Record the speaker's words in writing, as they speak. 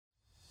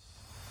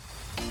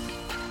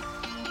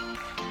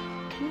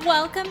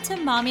Welcome to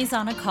Mommy's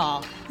on a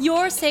Call,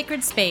 your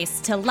sacred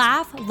space to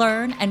laugh,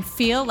 learn, and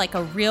feel like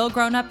a real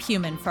grown-up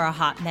human for a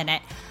hot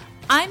minute.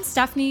 I'm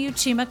Stephanie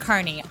Uchima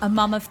Carney, a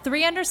mom of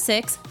 3 under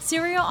 6,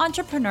 serial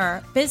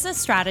entrepreneur, business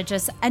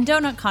strategist, and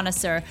donut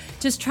connoisseur,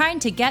 just trying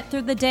to get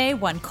through the day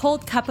one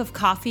cold cup of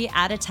coffee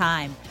at a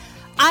time.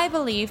 I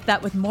believe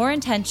that with more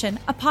intention,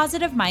 a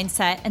positive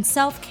mindset, and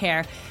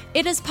self-care,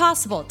 it is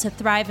possible to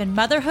thrive in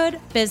motherhood,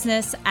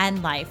 business,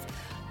 and life.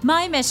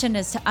 My mission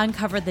is to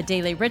uncover the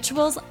daily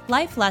rituals,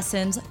 life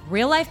lessons,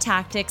 real-life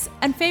tactics,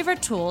 and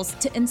favorite tools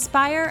to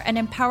inspire and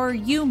empower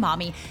you,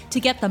 mommy, to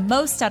get the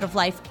most out of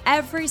life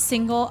every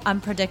single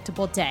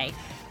unpredictable day.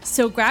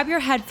 So grab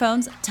your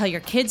headphones, tell your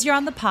kids you're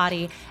on the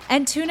potty,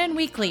 and tune in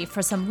weekly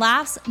for some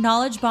laughs,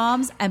 knowledge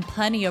bombs, and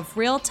plenty of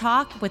real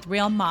talk with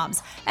real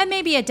moms, and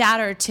maybe a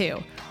dad or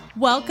two.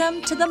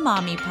 Welcome to the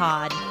Mommy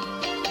Pod.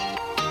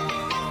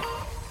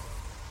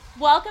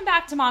 Welcome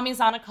back to Mommy's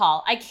on a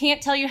Call. I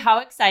can't tell you how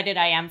excited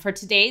I am for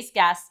today's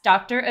guest,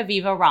 Dr.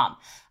 Aviva Romm.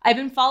 I've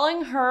been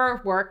following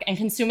her work and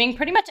consuming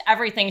pretty much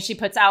everything she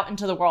puts out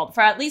into the world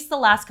for at least the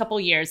last couple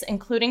years,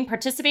 including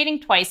participating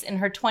twice in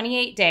her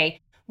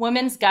 28-day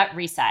Women's Gut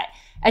Reset,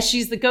 as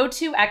she's the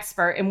go-to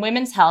expert in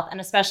women's health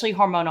and especially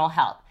hormonal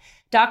health.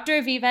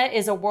 Dr. Aviva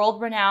is a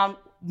world-renowned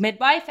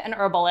midwife and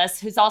herbalist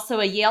who's also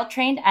a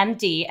Yale-trained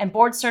MD and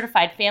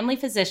board-certified family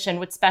physician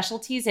with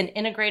specialties in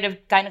integrative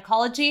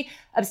gynecology,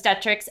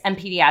 obstetrics, and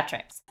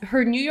pediatrics.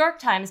 Her New York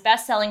Times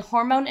best-selling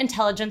Hormone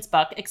Intelligence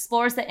book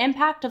explores the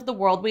impact of the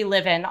world we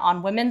live in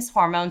on women's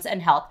hormones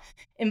and health,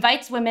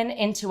 invites women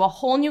into a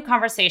whole new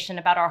conversation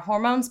about our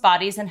hormones,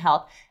 bodies, and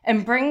health,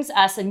 and brings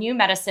us a new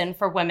medicine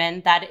for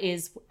women that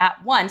is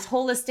at once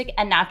holistic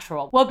and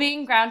natural, while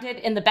being grounded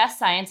in the best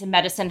science and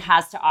medicine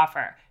has to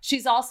offer.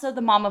 She's also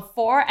the mom of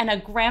 4 and a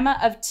grandma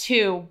of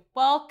 2.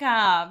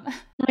 Welcome.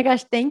 Oh my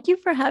gosh, thank you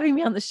for having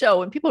me on the show.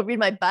 When people read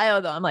my bio,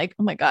 though, I'm like,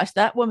 oh my gosh,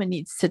 that woman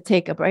needs to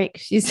take a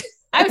break.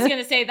 I was going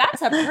to say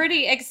that's a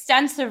pretty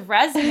extensive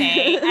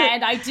resume,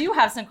 and I do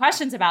have some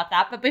questions about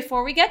that. But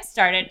before we get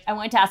started, I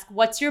want to ask,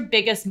 what's your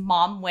biggest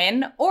mom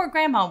win or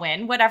grandma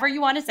win, whatever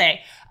you want to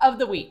say, of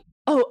the week?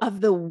 Oh,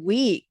 of the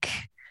week.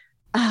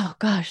 Oh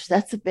gosh,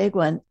 that's a big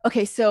one.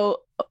 Okay,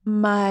 so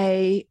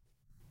my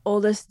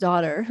oldest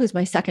daughter, who's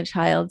my second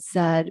child,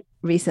 said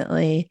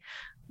recently,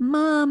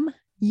 Mom,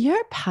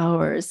 your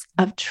powers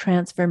of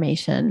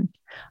transformation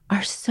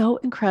are so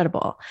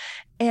incredible.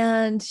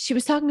 And she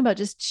was talking about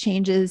just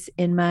changes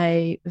in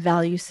my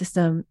value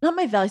system, not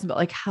my value system, but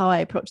like how I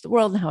approach the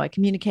world and how I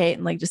communicate,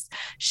 and like just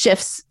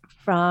shifts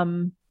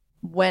from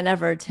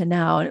whenever to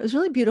now. And it was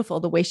really beautiful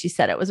the way she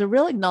said it. It was a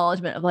real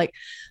acknowledgement of like,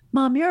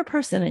 Mom, you're a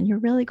person and you're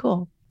really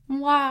cool.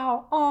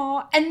 Wow.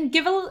 Oh, and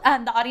give the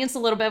audience a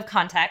little bit of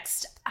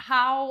context.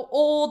 How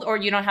old, or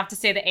you don't have to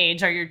say the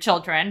age, are your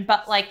children,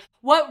 but like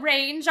what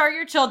range are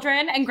your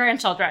children and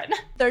grandchildren?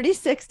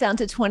 36 down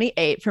to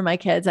 28 for my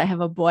kids. I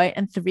have a boy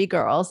and 3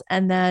 girls,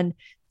 and then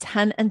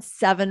 10 and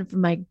 7 for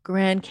my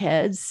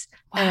grandkids.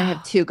 Wow. And I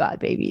have 2 god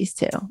babies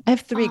too. I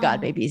have 3 god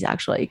babies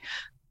actually.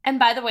 And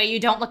by the way, you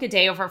don't look a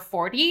day over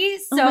 40.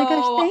 So oh my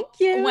gosh, thank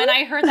you. When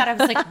I heard that, I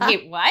was like,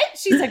 wait, what?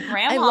 She's a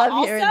grandma. I love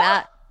also? hearing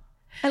that.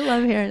 I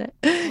love hearing it.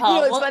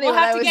 Oh, it's funny. We'll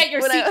have to get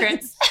your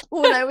secrets.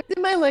 When I was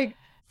in my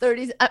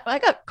 30s, I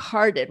got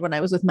carded when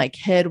I was with my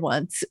kid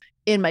once.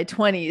 In my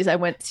 20s, I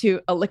went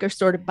to a liquor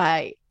store to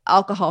buy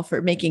alcohol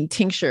for making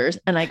tinctures,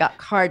 and I got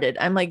carded.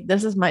 I'm like,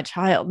 this is my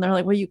child. And they're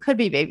like, well, you could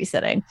be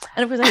babysitting.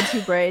 And of course I had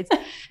 2 braids.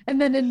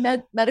 And then in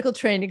medical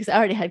training, because I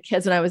already had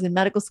kids when I was in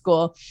medical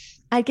school,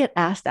 I'd get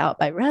asked out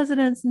by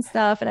residents and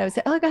stuff. And I would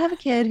say, oh, look, I have a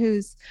kid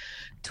who's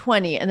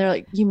 20. And they're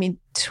like, you mean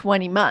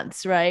 20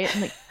 months, right?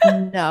 I'm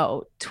like,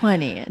 no,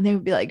 20. And they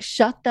would be like,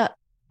 shut the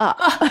up.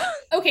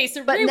 Okay,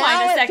 so but rewind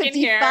now a second at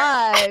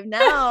 55, here.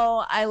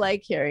 Now I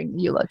like hearing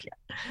you look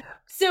young.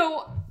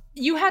 So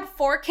you had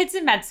 4 kids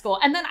in med school.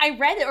 And then I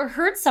read or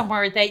heard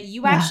somewhere that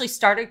you actually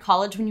started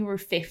college when you were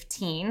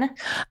 15.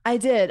 I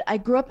did. I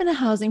grew up in a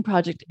housing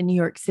project in New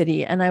York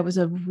City, and I was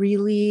a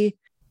really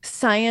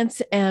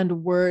science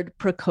and word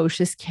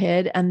precocious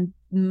kid. And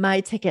my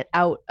ticket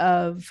out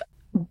of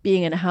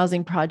being in a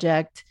housing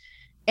project,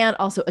 and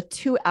also a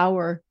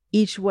 2-hour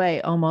each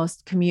way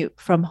almost commute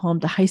from home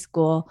to high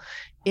school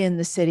in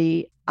the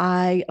city,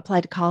 I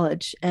applied to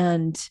college.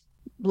 And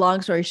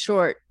long story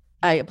short,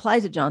 I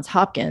applied to Johns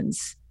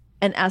Hopkins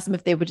and asked them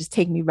if they would just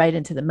take me right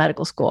into the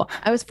medical school.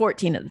 I was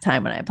 14 at the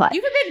time when I applied.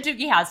 You could have been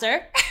Doogie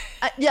Howser.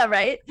 Yeah,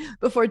 right.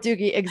 Before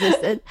Doogie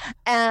existed.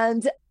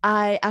 And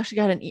I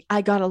actually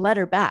got a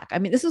letter back. I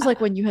mean, this was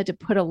like when you had to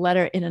put a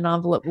letter in an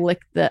envelope,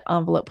 lick the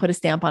envelope, put a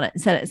stamp on it,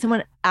 and send it.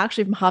 Someone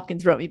actually from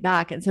Hopkins wrote me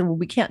back and said, well,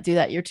 we can't do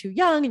that. You're too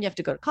young and you have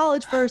to go to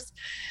college first.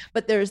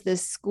 But there's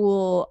this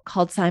school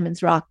called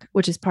Simon's Rock,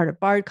 which is part of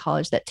Bard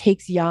College, that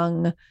takes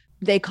young,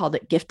 they called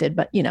it gifted,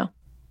 but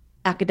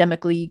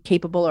academically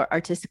capable or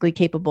artistically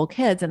capable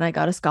kids. And I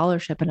got a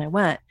scholarship and I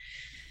went.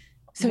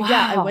 So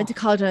yeah, I went to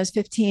college when I was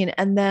 15.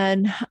 And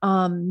then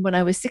when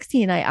I was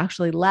 16, I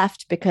actually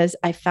left because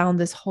I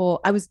found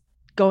I was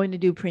going to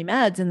do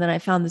pre-meds. And then I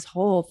found this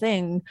whole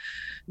thing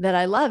that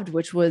I loved,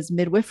 which was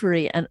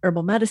midwifery and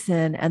herbal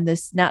medicine and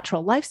this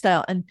natural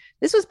lifestyle. And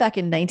this was back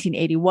in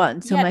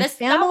 1981. So Yeah, my that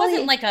family,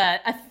 wasn't like a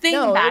thing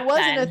no, it back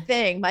wasn't a then.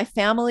 thing. My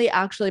family,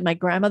 actually, my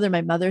grandmother,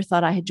 my mother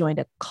thought I had joined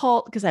a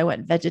cult because I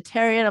went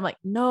vegetarian. I'm like,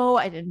 no,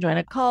 I didn't join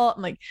a cult.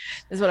 I'm like,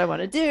 this is what I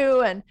want to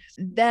do. And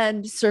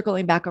then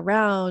circling back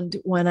around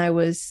when I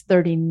was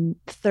 30,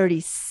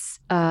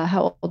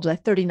 how old was I?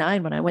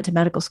 39 when I went to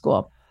medical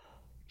school.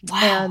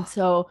 And Wow.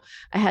 so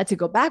I had to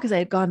go back because I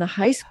had gone to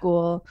high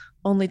school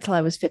only till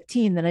I was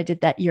 15. Then I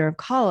did that year of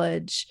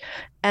college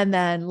and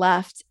then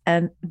left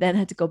and then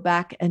had to go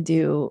back and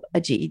do a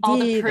All the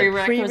GED, the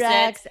prerequisites.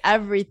 prereqs,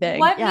 everything.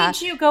 What Yeah.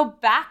 made you go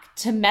back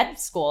to med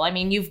school? I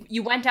mean,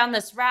 you went down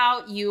this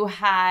route, you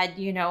had,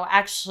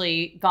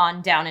 actually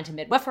gone down into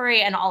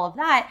midwifery and all of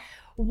that.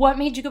 What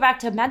made you go back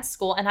to med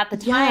school? And at the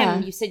time, Yeah.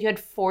 you said you had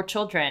 4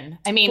 children.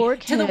 I mean, 4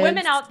 to the women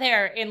kids. out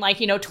there in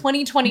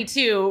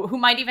 2022 who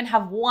might even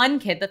have one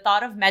kid, the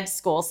thought of med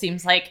school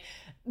seems like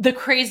the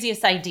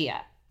craziest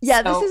idea.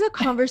 Yeah, this So, is a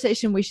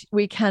conversation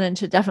we can and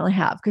should definitely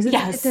have because it's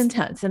yes.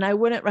 intense and I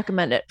wouldn't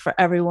recommend it for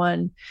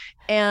everyone.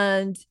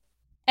 And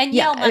And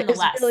yeah, Yale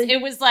nonetheless. really,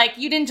 It was like,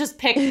 you didn't just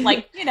pick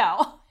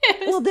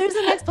well, there's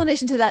an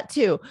explanation to that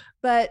too.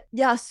 But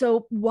yeah,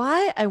 so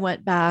why I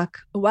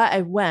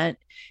went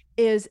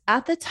is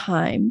at the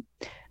time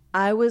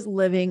I was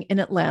living in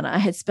Atlanta. I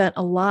had spent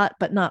a lot,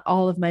 but not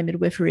all of my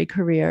midwifery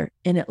career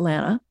in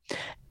Atlanta.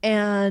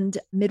 And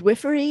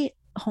midwifery,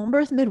 home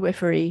birth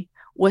midwifery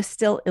was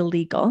still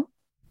illegal.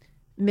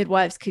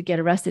 Midwives could get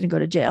arrested and go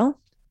to jail.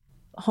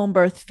 Home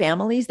birth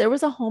families, there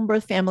was a home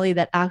birth family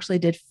that actually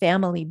did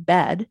family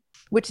bed,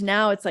 which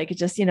now it's like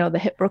just, the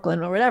hip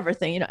Brooklyn or whatever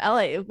thing,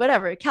 LA,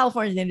 whatever,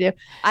 California thing to do.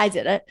 I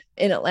did it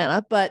in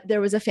Atlanta, but there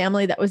was a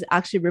family that was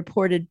actually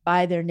reported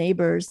by their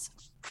neighbors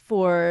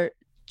for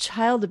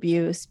child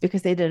abuse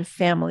because they did a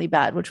family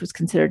bed, which was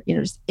considered,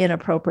 just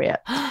inappropriate.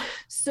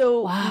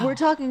 So Wow. we're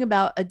talking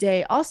about a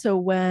day also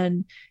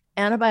when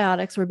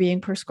antibiotics were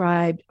being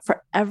prescribed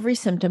for every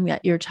symptom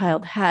that your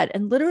child had.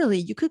 And literally,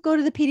 you could go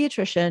to the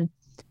pediatrician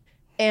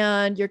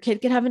and your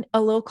kid could have a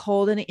little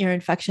cold and an ear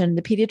infection.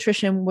 The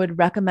pediatrician would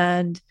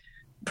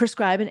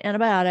prescribe an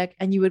antibiotic,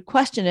 and you would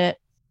question it.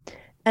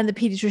 And the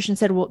pediatrician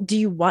said, well, do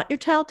you want your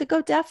child to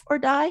go deaf or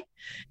die?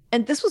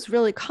 And this was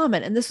really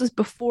common. And this was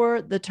before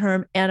the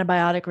term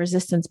antibiotic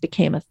resistance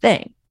became a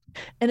thing.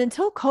 And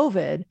until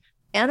COVID,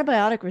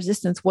 antibiotic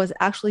resistance was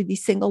actually the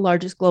single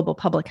largest global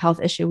public health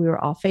issue we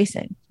were all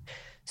facing.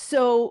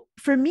 So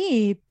for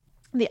me,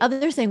 the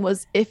other thing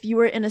was if you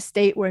were in a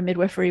state where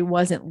midwifery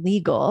wasn't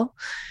legal,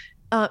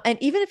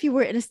 and even if you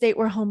were in a state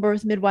where home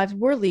birth midwives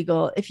were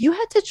legal, if you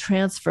had to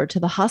transfer to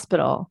the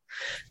hospital,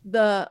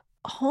 the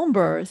home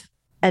birth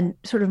and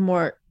sort of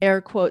more air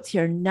quotes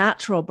here,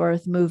 natural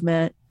birth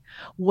movement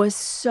was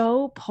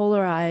so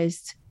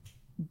polarized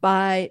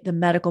by the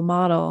medical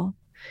model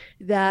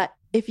that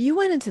if you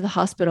went into the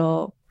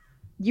hospital,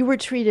 you were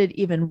treated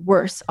even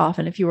worse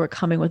often if you were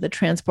coming with a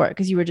transport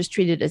because you were just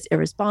treated as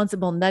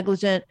irresponsible,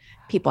 negligent.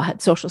 People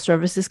had social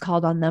services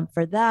called on them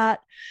for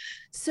that.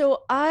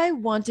 So I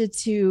wanted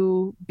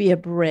to be a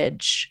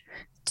bridge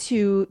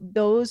to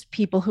those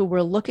people who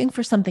were looking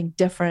for something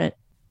different,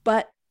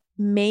 but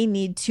may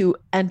need to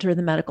enter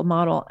the medical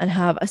model and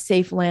have a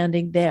safe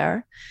landing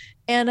there.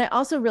 And I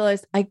also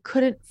realized I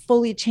couldn't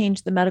fully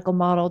change the medical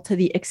model to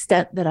the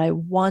extent that I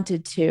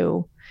wanted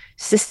to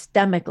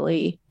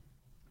systemically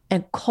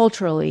and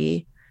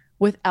culturally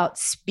without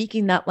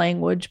speaking that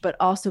language, but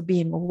also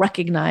being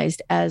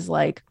recognized as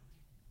like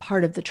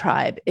part of the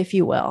tribe, if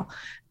you will,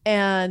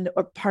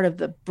 or part of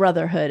the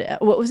brotherhood.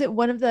 What was it?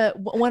 One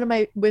of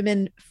my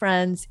women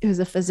friends who's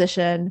a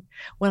physician,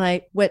 when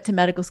I went to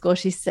medical school,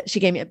 she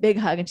gave me a big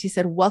hug and she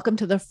said, welcome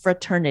to the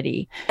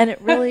fraternity. And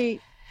it really,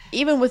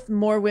 even with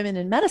more women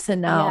in medicine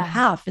now,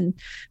 half in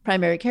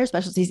primary care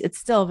specialties, it's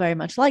still very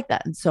much like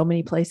that in so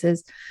many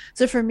places.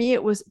 So for me,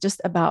 it was just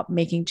about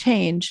making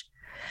change.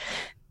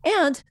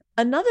 And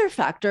another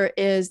factor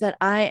is that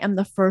I am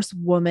the first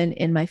woman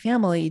in my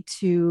family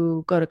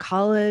to go to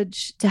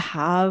college, to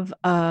have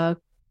a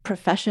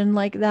profession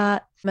like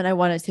that. And I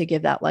wanted to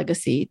give that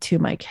legacy to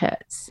my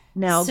kids.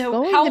 Now, so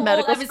going how to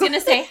medical old, I was going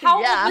to say,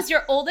 how Yeah. old was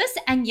your oldest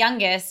and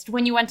youngest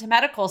when you went to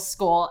medical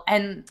school?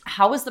 And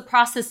how was the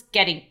process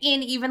getting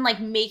in, even like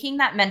making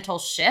that mental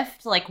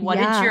shift? Like, what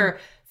did your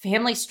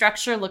family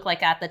structure look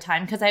like at the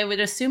time? Because I would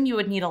assume you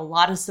would need a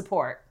lot of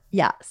support.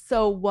 Yeah.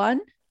 So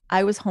one,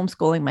 I was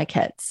homeschooling my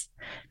kids.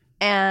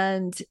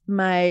 And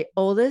my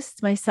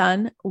oldest, my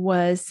son,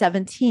 was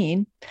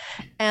 17.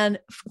 And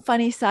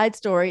funny side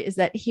story is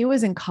that he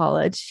was in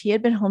college. He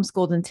had been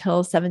homeschooled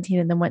until 17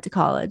 and then went to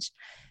college.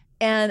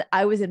 And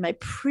I was in my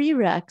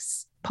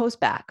prereqs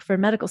post-bac for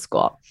medical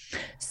school.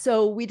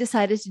 So we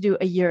decided to do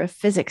a year of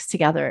physics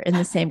together in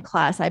the same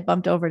class. I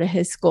bumped over to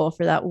his school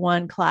for that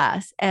one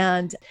class.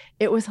 And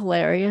it was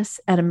hilarious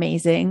and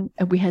amazing.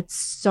 And we had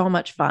so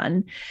much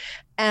fun.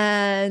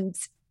 And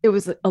it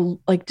was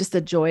like just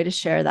a joy to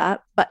share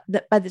that. But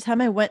by the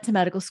time I went to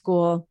medical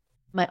school,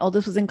 My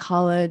oldest was in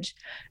college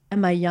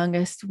and my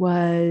youngest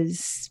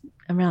was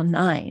around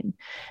 9.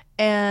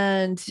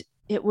 And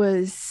it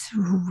was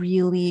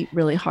really,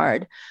 really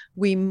hard.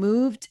 We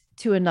moved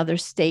to another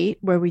state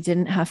where we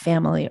didn't have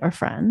family or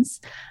friends.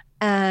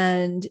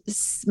 And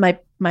my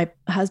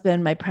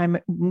husband, my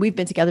primary, we've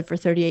been together for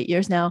 38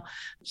 years now.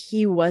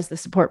 He was the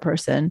support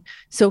person.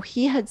 So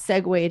he had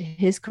segued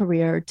his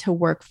career to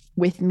work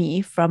with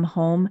me from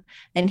home,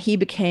 and he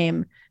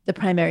became the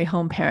primary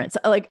home parent. So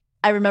like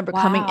I remember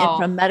coming in Wow.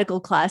 from medical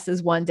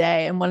classes one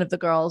day, and one of the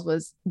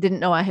girls didn't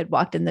know I had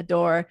walked in the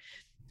door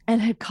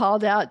and had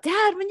called out,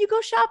 Dad, when you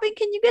go shopping,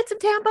 can you get some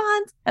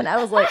tampons? And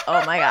I was like,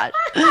 oh my God.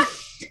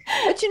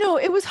 But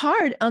it was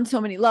hard on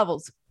so many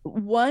levels.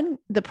 One,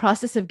 the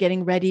process of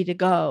getting ready to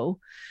go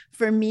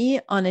for me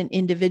on an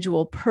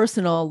individual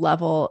personal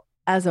level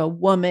as a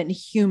woman,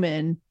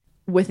 human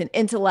with an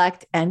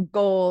intellect and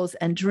goals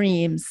and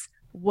dreams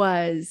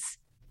was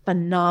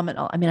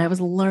phenomenal. I mean, I was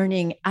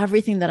learning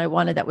everything that I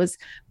wanted, that was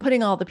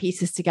putting all the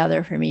pieces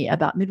together for me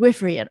about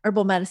midwifery and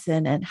herbal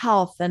medicine and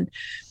health. And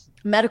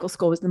medical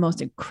school was the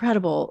most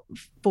incredible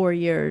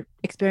 4-year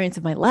experience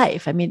of my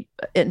life. I mean,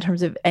 in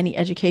terms of any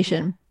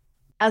education.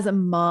 As a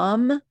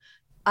mom,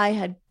 I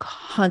had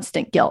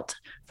constant guilt.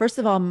 First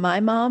of all, my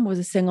mom was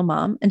a single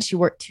mom and she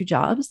worked 2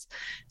 jobs.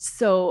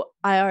 So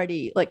I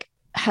already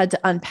had to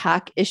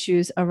unpack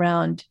issues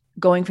around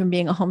going from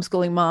being a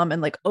homeschooling mom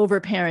and over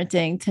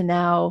parenting to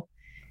now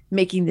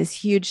making this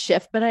huge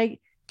shift. But I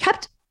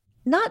kept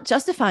not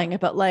justifying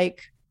it, but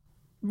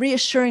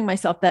reassuring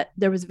myself that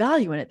there was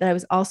value in it, that I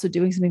was also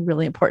doing something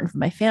really important for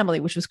my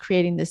family, which was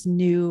creating this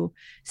new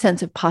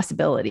sense of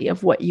possibility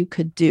of what you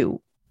could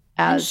do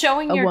And as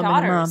showing a your woman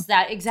and mom. daughters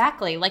that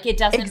exactly, it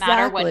doesn't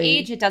matter what Exactly.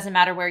 age, it doesn't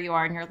matter where you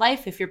are in your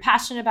life. If you're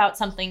passionate about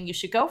something, you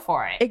should go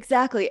for it.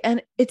 Exactly.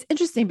 And it's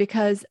interesting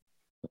because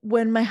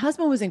when my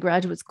husband was in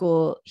graduate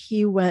school,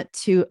 he went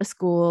to a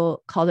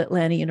school called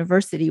Atlanta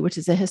University, which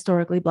is a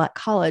historically Black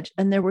college.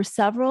 And there were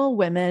several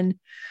women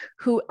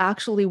who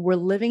actually were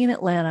living in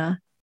Atlanta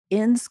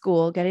in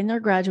school, getting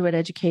their graduate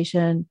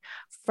education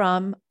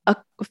from a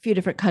few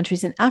different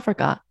countries in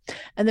Africa.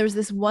 And there was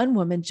this one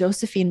woman,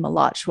 Josephine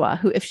Malachwa,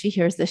 who, if she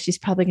hears this, she's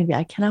probably going to be,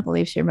 I cannot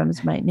believe she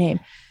remembers my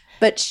name.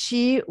 But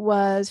she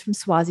was from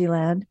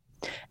Swaziland.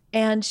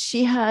 And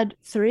she had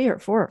 3 or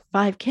 4 or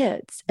 5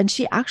 kids. And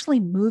she actually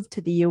moved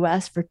to the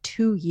US for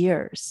 2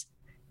 years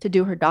to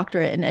do her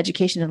doctorate in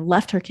education and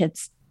left her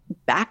kids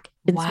back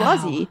in Wow.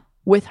 Swazi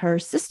with her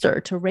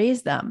sister to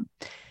raise them.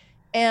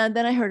 And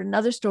then I heard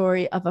another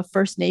story of a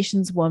First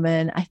Nations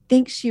woman. I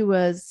think she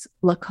was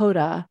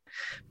Lakota,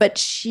 but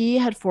she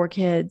had 4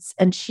 kids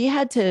and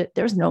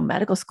there was no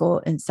medical school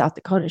in South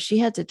Dakota. She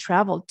had to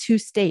travel 2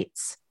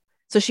 states.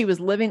 So she was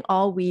living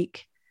all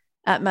week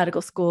at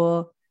medical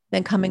school,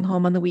 then coming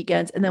home on the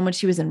weekends. And then when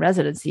she was in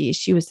residency,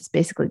 she was just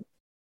basically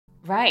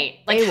Right.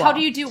 How do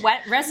AWOL. you do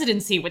wet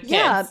residency with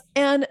Yeah. kids?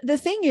 And the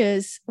thing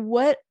is,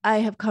 what I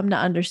have come to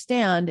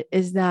understand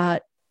is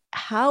that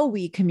how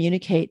we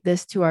communicate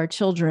this to our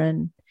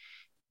children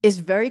is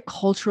very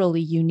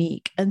culturally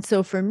unique. And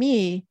so for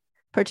me,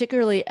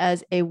 particularly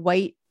as a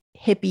white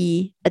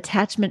hippie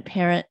attachment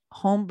parent,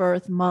 home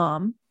birth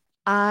mom,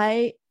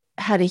 I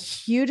had a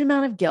huge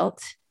amount of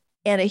guilt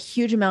and a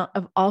huge amount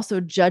of also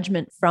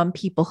judgment from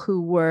people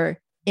who were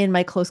in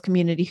my close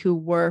community who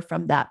were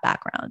from that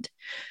background,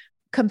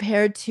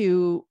 compared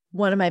to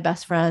one of my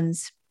best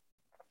friends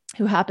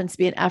who happens to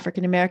be an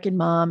African-American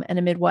mom and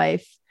a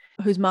midwife,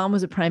 whose mom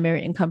was a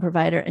primary income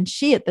provider. And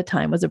she at the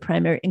time was a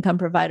primary income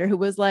provider who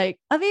was like,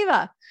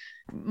 Aviva,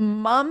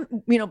 mom,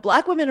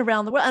 Black women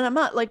around the world. And I'm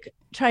not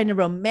trying to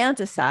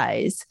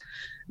romanticize,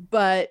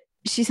 but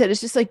she said,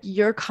 it's just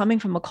you're coming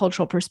from a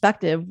cultural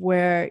perspective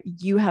where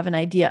you have an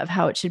idea of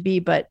how it should be.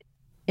 But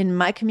in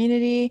my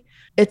community,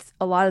 it's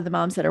a lot of the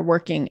moms that are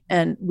working,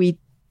 and we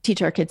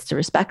teach our kids to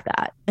respect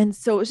that. And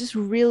so it's just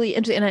really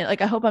interesting.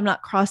 And I hope I'm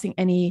not crossing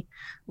any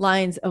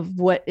lines of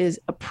what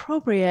is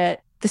appropriate.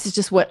 This is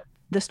just what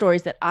the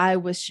stories that I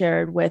was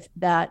shared with,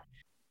 that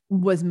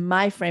was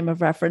my frame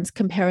of reference,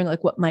 comparing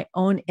what my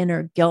own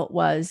inner guilt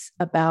was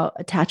about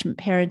attachment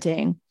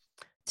parenting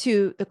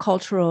to the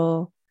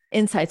cultural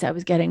insights I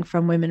was getting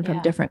from women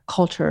from different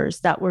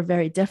cultures that were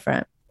very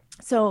different.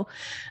 So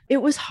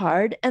it was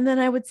hard. And then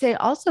I would say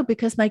also,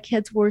 because my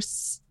kids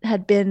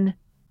had been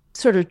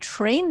sort of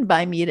trained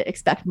by me to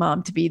expect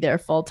mom to be there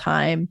full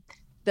time,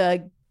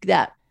 that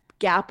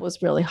gap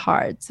was really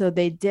hard. So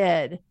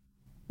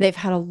we've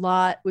had a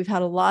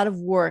lot of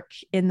work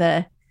in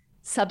the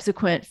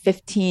subsequent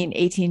 15,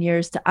 18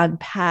 years to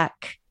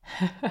unpack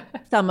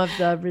some of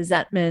the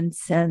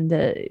resentments and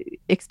the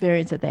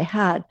experience that they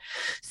had.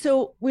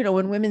 So,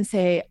 when women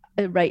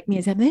write me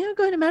and say, I'm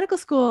going to medical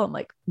school, I'm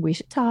like, we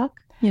should talk,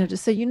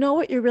 just so you know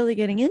what you're really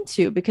getting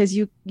into, because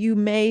you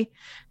may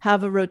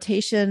have a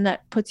rotation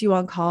that puts you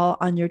on call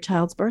on your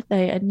child's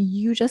birthday and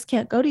you just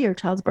can't go to your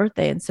child's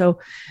birthday. And so,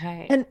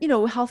 Right. and,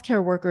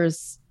 healthcare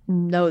workers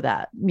know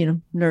that,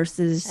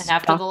 nurses. And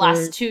after doctors, the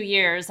last 2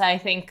 years, I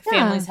think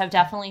families have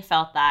definitely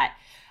felt that.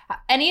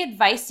 Any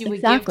advice you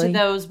would give to Exactly.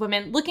 those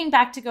women looking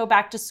back to go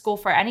back to school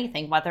for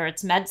anything, whether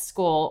it's med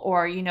school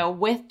or,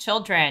 with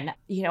children,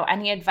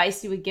 any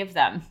advice you would give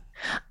them?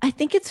 I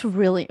think it's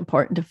really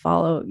important to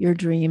follow your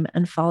dream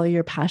and follow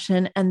your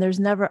passion. And there's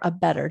never a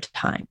better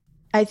time.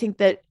 I think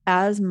that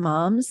as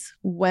moms,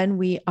 when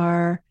we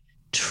are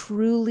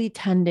truly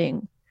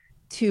tending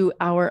to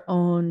our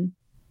own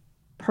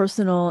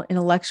personal,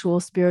 intellectual,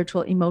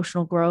 spiritual,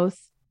 emotional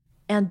growth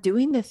and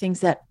doing the things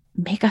that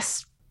make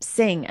us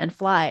sing and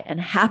fly and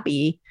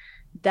happy,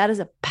 that is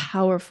a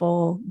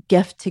powerful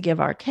gift to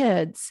give our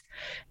kids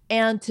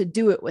and to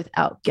do it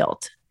without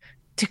guilt,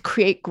 to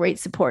create great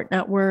support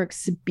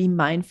networks, be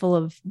mindful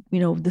of,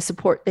 the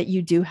support that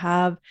you do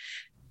have.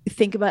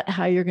 Think about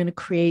how you're going to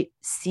create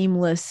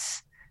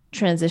seamless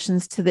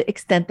transitions to the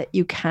extent that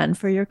you can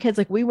for your kids.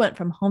 Like we went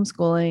from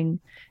homeschooling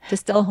to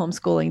still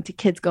homeschooling to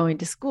kids going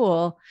to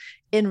school.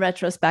 In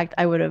retrospect,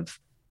 I would have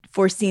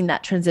foreseen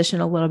that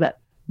transition a little bit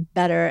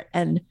better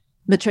and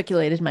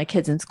matriculated my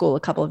kids in school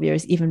a couple of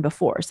years even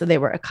before. So they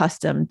were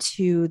accustomed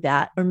to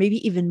that, or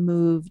maybe even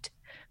moved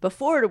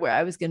before to where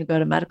I was going to go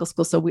to medical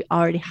school. So we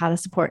already had a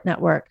support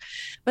network.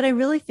 But I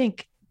really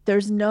think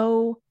there's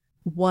no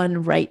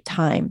one right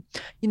time.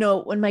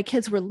 When my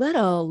kids were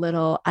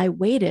little, I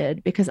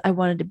waited because I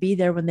wanted to be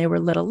there when they were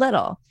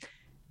little.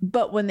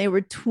 But when they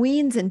were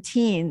tweens and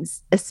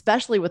teens,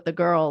 especially with the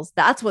girls,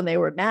 that's when they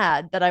were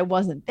mad that I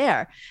wasn't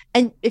there.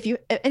 And if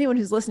anyone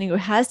who's listening who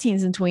has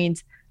teens and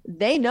tweens,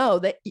 they know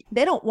that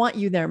they don't want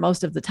you there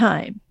most of the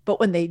time, but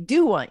when they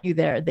do want you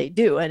there, they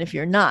do. And if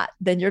you're not,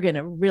 then you're going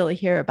to really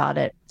hear about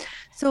it.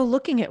 So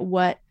looking at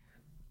what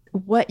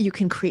you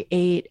can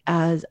create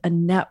as a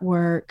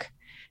network,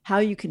 how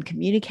you can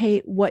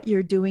communicate what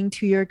you're doing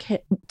to your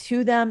kid,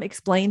 to them,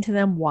 explain to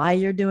them why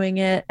you're doing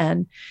it,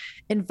 and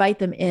invite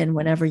them in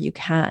whenever you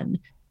can.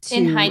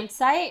 In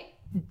hindsight,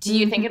 do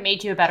you think it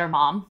made you a better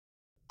mom?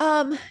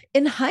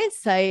 In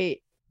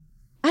hindsight,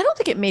 I don't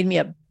think it made me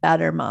a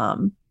better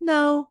mom.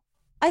 No,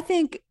 I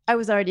think I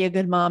was already a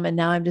good mom, and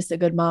now I'm just a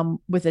good mom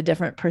with a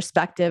different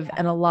perspective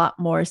and a lot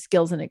more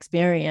skills and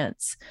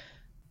experience.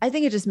 I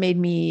think it just made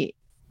me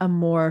a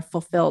more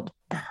fulfilled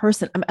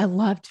person. I'm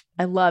one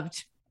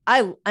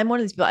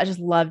of these people. I just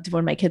loved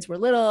when my kids were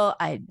little.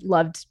 I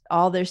loved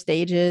all their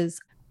stages,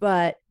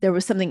 but there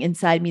was something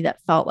inside me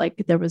that felt like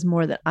there was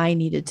more that I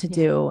needed to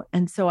do.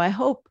 And so I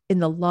hope in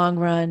the long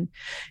run,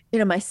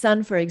 my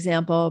son, for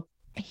example,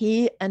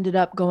 he ended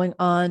up going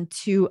on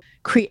to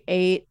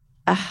create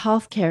a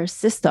healthcare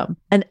system,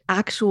 an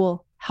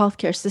actual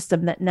healthcare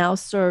system that now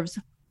serves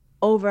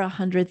over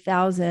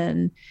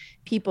 100,000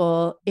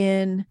 people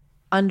in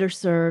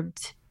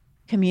underserved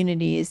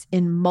communities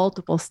in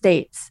multiple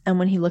states. And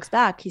when he looks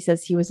back, he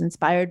says he was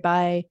inspired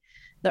by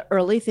the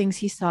early things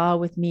he saw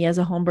with me as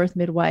a home birth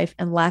midwife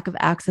and lack of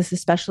access,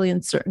 especially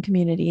in certain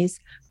communities,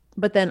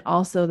 but then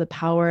also the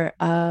power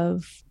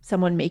of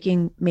someone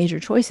making major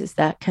choices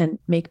that can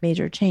make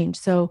major change.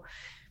 So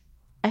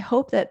I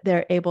hope that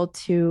they're able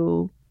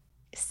to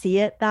see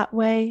it that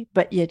way,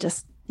 but you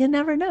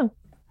never know.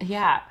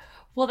 Yeah.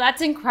 Well,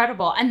 that's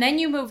incredible. And then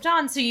you moved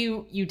on. So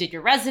you did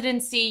your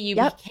residency, you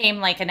became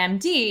like an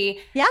MD.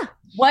 Yeah.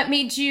 What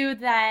made you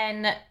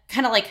then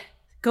kind of like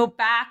go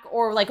back,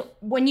 or like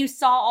when you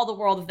saw all the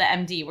world of the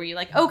MD, were you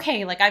like,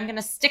 okay, like I'm going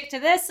to stick to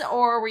this?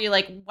 Or were you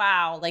like,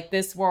 wow, like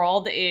this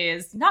world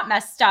is not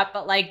messed up,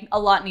 but like a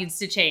lot needs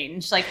to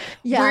change? Like,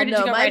 where did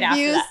you go right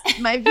after that?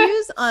 My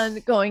views on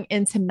going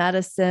into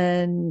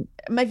medicine,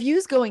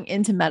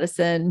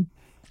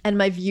 and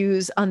my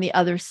views on the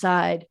other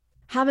side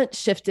haven't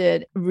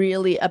shifted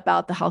really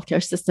about the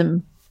healthcare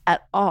system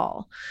at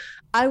all.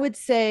 I would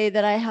say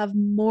that I have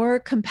more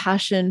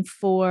compassion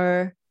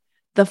for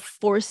the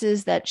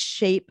forces that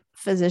shape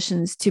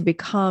physicians to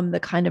become the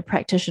kind of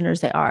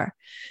practitioners they are.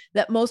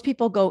 That most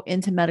people go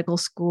into medical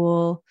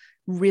school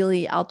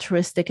really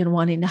altruistic and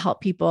wanting to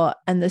help people,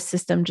 and the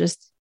system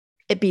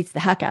it beats the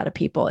heck out of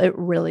people. It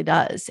really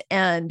does.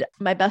 And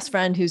my best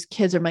friend, whose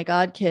kids are my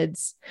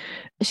godkids,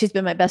 she's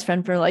been my best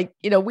friend for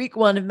week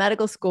one of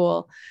medical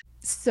school.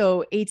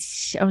 So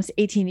almost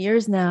 18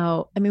 years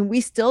now. I mean,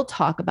 we still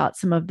talk about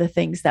some of the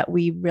things that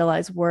we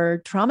realize we're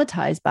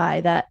traumatized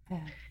by, that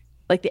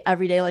like the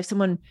everyday life.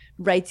 Someone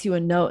writes you a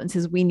note and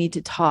says, we need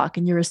to talk.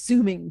 And you're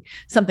assuming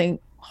something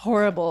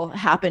horrible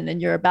happened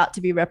and you're about to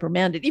be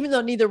reprimanded, even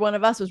though neither one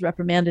of us was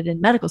reprimanded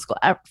in medical school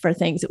for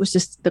things. It was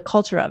just the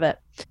culture of it.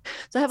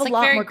 So I have a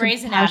lot more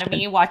Grey's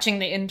Anatomy, watching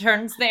the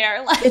interns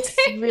there. It's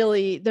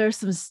really,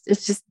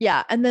 it's just,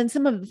 yeah. And then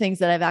some of the things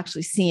that I've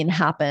actually seen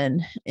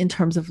happen in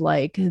terms of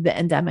like the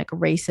endemic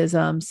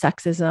racism,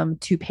 sexism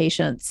to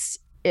patients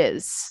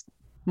is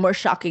more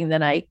shocking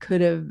than I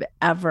could have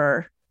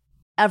ever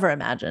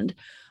imagined.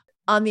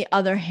 On the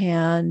other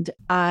hand,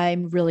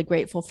 I'm really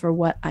grateful for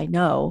what I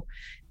know.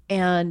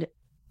 And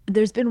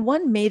there's been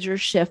one major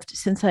shift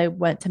since I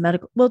went to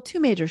medical. Well, two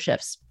major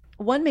shifts.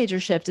 One major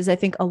shift is I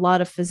think a lot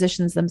of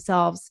physicians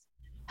themselves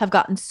have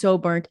gotten so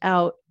burnt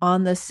out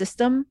on the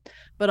system,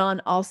 but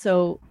on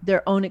also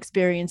their own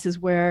experiences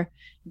where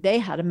they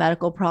had a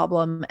medical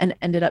problem and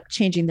ended up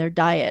changing their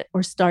diet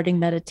or starting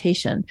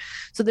meditation.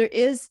 So there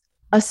is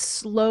a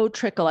slow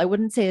trickle. I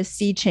wouldn't say a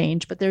sea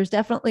change, but there's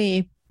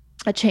definitely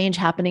a change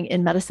happening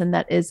in medicine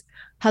that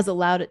has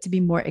allowed it to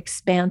be more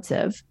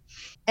expansive.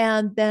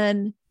 And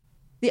then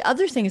the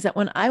other thing is that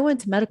when I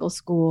went to medical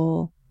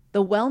school,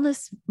 the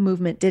wellness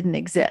movement didn't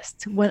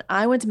exist. When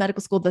I went to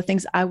medical school, the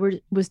things I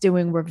was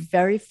doing were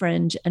very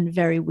fringe and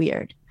very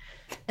weird.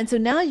 And so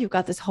now you've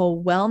got this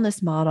whole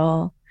wellness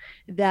model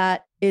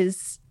that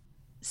is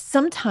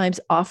sometimes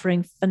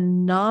offering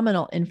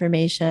phenomenal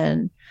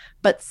information,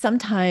 but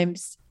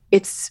sometimes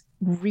it's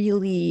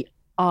really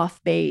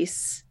off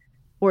base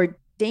or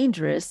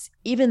dangerous.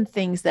 Even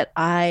things that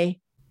I,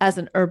 as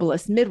an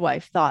herbalist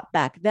midwife, thought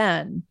back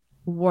then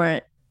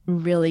weren't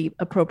really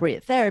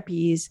appropriate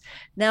therapies.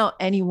 Now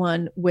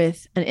anyone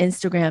with an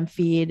Instagram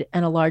feed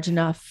and a large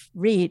enough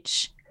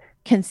reach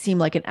can seem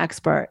like an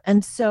expert.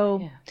 And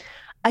so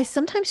I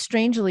sometimes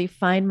strangely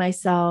find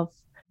myself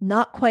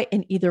not quite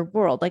in either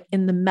world. Like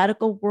in the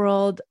medical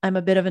world, I'm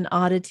a bit of an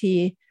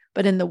oddity,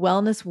 but in the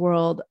wellness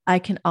world, I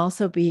can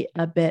also be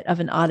a bit of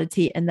an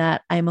oddity in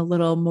that I'm a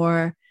little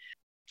more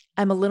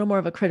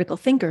of a critical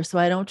thinker. So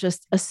I don't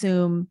just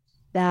assume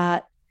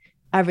that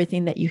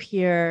everything that you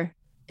hear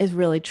is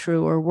really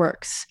true or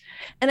works.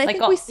 And I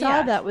think we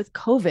saw that with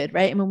COVID,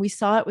 right? I mean, we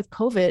saw it with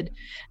COVID,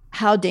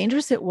 how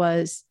dangerous it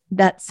was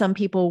that some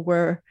people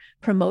were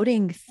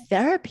promoting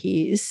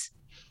therapies,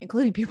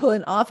 including people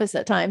in office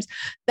at times,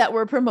 that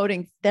were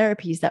promoting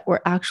therapies that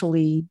were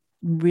actually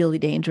really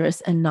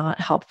dangerous and not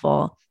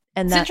helpful.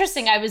 And it's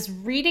interesting. I was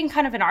reading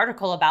kind of an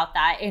article about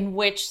that in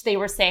which they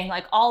were saying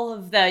like all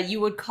of the,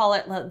 you would call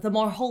it the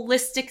more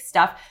holistic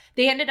stuff,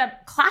 they ended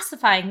up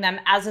classifying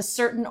them as a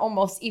certain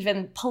almost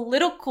even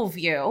political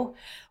view,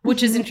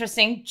 which is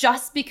interesting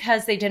just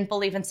because they didn't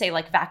believe in, say,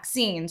 like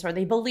vaccines, or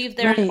they believe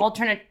there are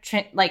alternate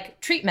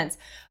treatments.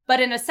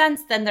 But in a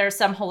sense, then there's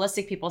some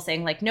holistic people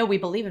saying like, no, we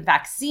believe in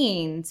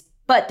vaccines,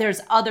 but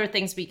there's other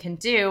things we can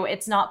do.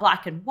 It's not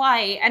black and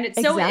white. And it's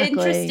so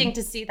interesting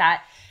to see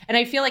that. And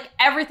I feel like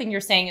everything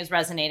you're saying is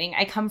resonating.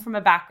 I come from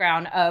a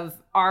background of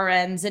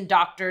RNs and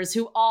doctors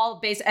who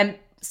all and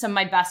some of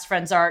my best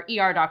friends are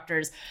ER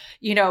doctors,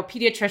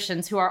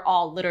 pediatricians who are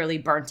all literally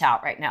burnt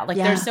out right now. Like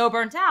they're so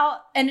burnt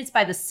out, and it's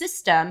by the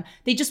system.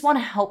 They just want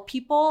to help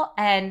people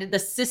and the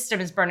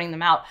system is burning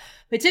them out.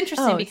 But it's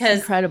interesting because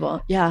it's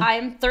incredible. Yeah.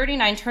 I'm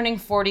 39, turning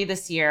 40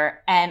 this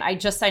year. And I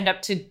just signed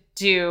up to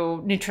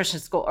do nutrition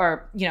school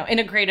or,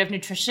 integrative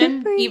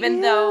nutrition,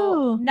 even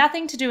though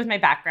nothing to do with my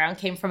background,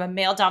 came from a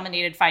male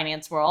dominated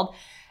finance world.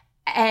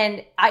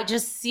 And I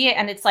just see it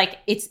and it's like,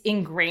 it's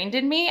ingrained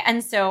in me.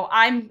 And so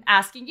I'm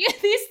asking you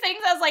these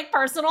things as like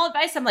personal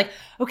advice. I'm like,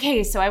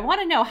 okay, so I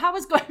want to know how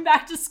is going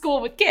back to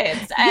school with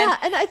kids. And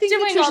and I think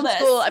nutrition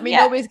school, I mean,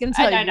 nobody's going to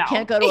tell you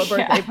can't go to a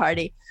birthday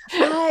party.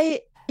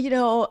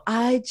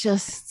 I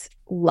just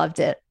loved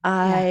it.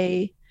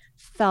 I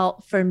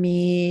felt, for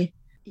me,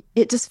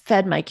 it just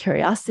fed my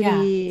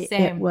curiosity.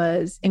 It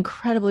was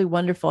incredibly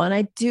wonderful. And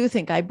I do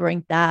think I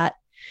bring that,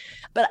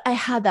 but I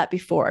had that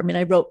before. I mean,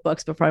 I wrote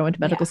books before I went to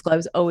medical school. I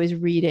was always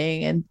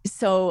reading. And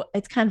so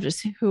it's kind of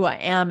just who I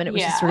am. And it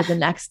was just sort of the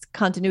next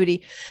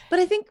continuity. But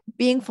I think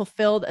being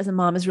fulfilled as a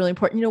mom is really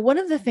important. One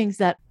of the things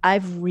that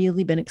I've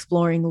really been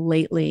exploring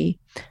lately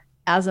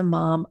as a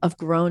mom of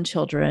grown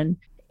children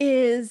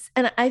is,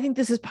 and I think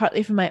this is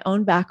partly from my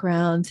own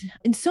background,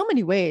 in so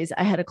many ways,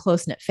 I had a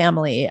close-knit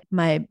family.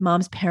 My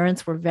mom's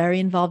parents were very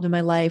involved in my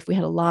life. We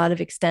had a lot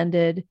of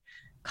extended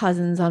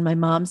cousins on my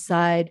mom's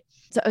side.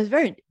 So I was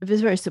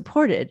very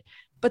supported.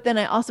 But then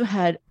I also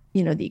had,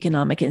 the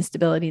economic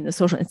instability and the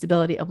social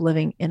instability of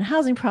living in a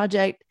housing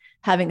project,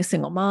 having a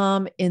single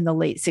mom in the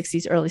late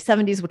 60s, early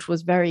 70s, which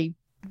was very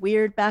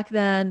weird back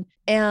then.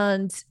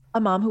 And a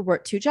mom who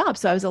worked 2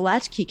 jobs. So I was a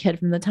latchkey kid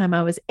from the time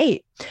I was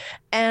 8.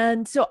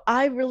 And so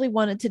I really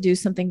wanted to do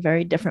something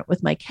very different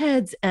with my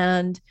kids.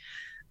 And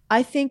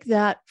I think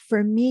that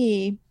for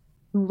me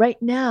right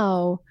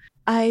now,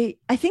 I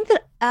think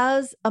that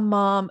as a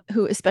mom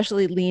who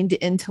especially leaned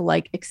into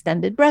like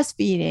extended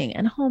breastfeeding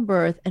and home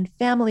birth and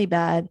family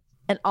bed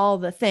and all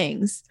the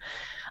things,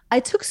 I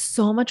took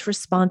so much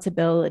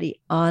responsibility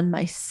on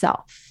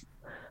myself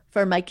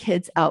for my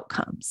kids'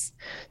 outcomes.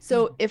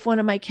 So if one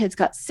of my kids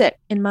got sick,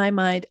 in my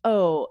mind,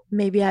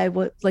 maybe I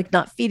was like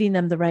not feeding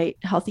them the right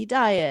healthy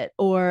diet,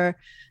 or,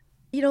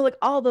 like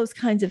all those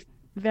kinds of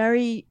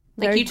very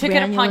you took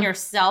it upon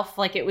yourself,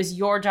 like it was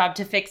your job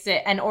to fix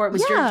it, or it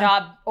was your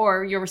job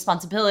or your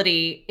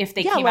responsibility if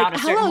they came out a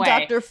certain way. Hello,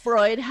 Dr.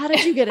 Freud, how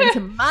did you get into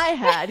my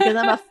head? Because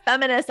I'm a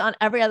feminist on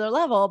every other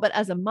level, but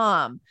as a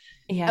mom,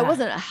 I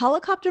wasn't a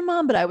helicopter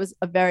mom, but I was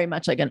very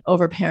much like an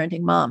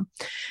overparenting mom.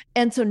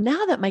 And so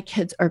now that my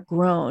kids are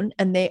grown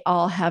and they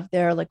all have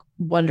their like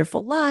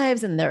wonderful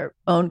lives and their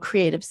own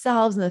creative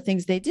selves and the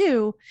things they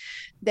do,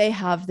 they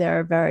have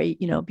their very,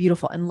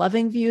 beautiful and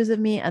loving views of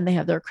me, and they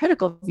have their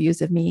critical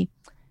views of me.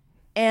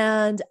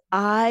 And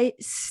I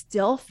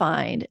still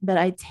find that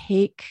I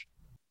take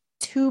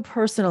too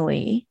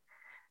personally.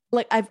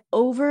 Like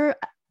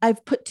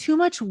I've put too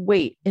much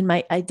weight in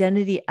my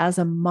identity as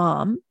a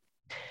mom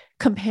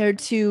compared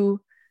to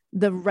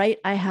the right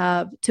I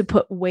have to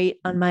put weight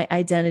on my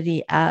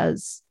identity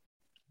as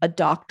a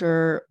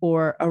doctor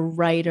or a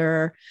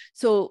writer.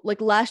 So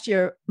like last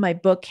year, my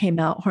book came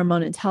out,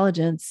 Hormone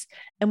Intelligence,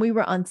 and we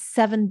were on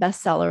 7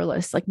 bestseller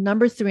lists, like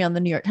number 3 on the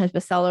New York Times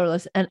bestseller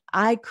list. And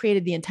I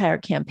created the entire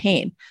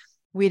campaign.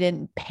 We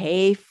didn't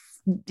pay,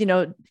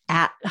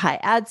 at high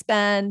ad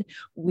spend.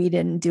 We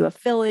didn't do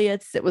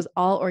affiliates. It was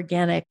all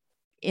organic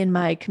in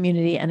my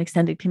community and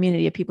extended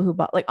community of people who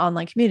bought, like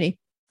online community.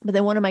 But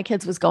then one of my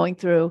kids was going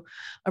through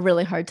a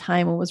really hard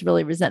time and was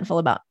really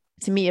resentful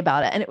to me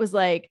about it. And it was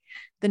like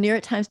the New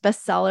York Times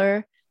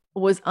bestseller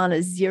was on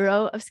a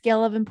 0 of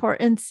scale of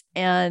importance.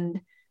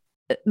 And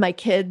my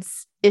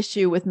kids'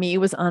 issue with me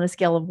was on a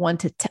scale of 1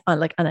 to 10,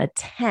 on a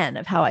 10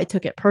 of how I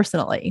took it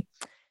personally.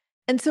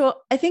 And so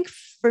I think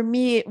for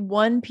me,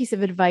 one piece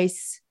of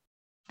advice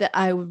that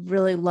I would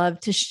really love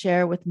to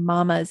share with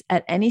mamas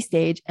at any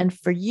stage, and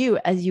for you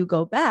as you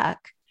go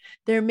back,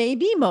 there may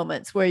be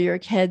moments where your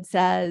kid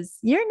says,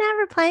 "You're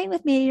never playing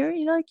with me.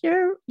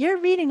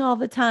 You're reading all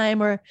the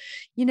time," or,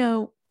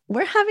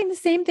 "We're having the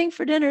same thing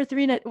for dinner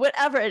 3 nights,"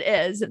 whatever it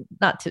is.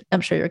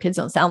 I'm sure your kids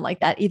don't sound like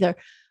that either,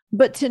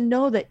 but to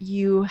know that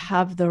you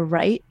have the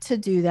right to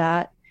do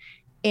that,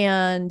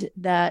 and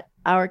that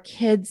our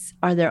kids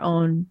are their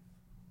own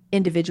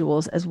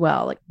individuals as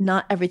well. Like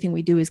not everything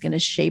we do is going to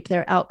shape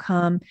their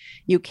outcome.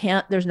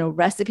 There's no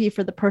recipe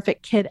for the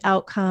perfect kid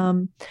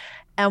outcome.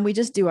 And we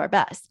just do our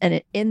best.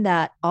 And in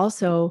that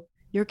also,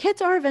 your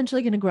kids are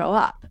eventually going to grow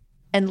up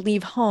and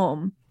leave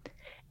home,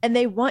 and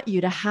they want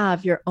you to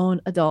have your own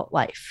adult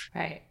life.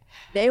 Right.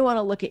 They want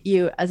to look at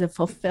you as a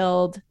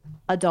fulfilled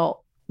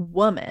adult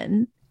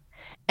woman.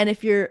 And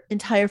if your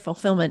entire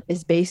fulfillment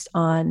is based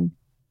on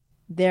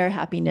their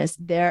happiness,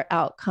 their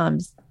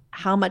outcomes,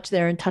 how much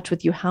they're in touch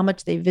with you, how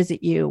much they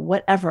visit you,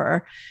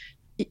 whatever,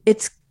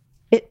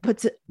 it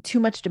puts too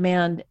much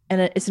demand, and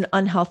it's an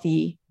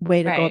unhealthy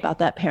way to go about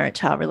that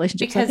parent-child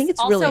relationship. Because so I think it's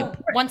also, really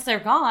important. Once they're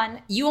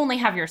gone, you only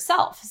have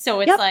yourself.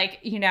 So it's like,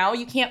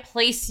 you can't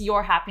place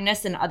your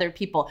happiness in other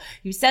people.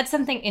 You said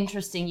something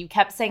interesting. You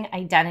kept saying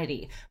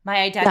identity, my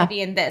identity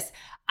in this.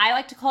 I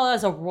like to call it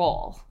as a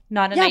role,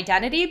 not an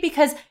identity,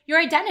 because your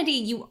identity,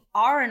 you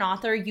are an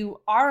author,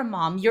 you are a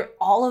mom, you're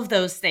all of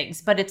those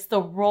things, but it's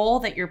the role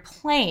that you're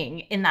playing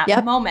in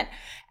that moment.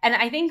 And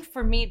I think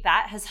for me,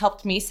 that has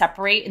helped me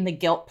separate in the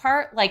guilt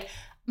part. Like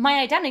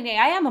my identity,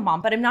 I am a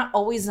mom, but I'm not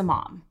always a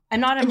mom. I'm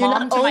not a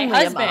mom to my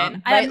husband.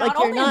 Mom, right? I'm not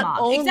only a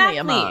mom. Exactly.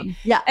 A mom.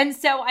 Yeah. And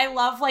so I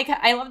love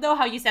though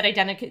how you said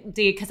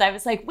identity, because I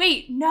was like,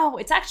 wait, no,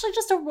 it's actually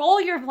just a role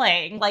you're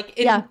playing, like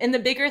in the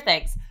bigger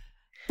things.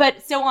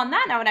 But so on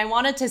that note, I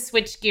wanted to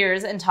switch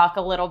gears and talk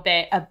a little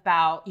bit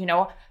about,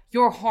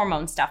 your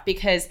hormone stuff,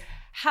 because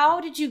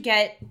how did you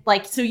get,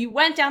 so you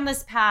went down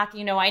this path,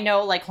 I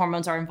know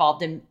hormones are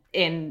involved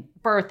in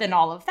birth and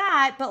all of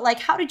that, but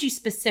how did you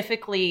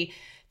specifically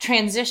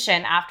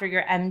transition after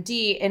your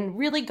MD and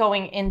really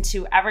going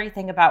into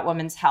everything about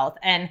women's health?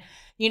 And,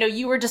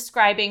 you were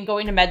describing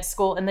going to med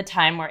school in the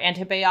time where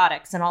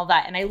antibiotics and all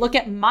that. And I look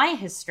at my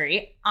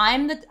history,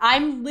 I'm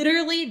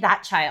literally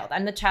that child.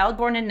 I'm the child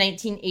born in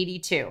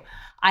 1982.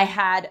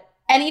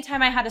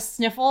 Anytime I had a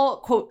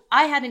sniffle, quote,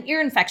 I had an ear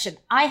infection,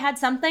 I had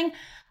something,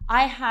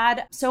 I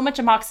had so much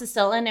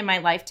amoxicillin in my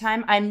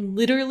lifetime. I'm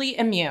literally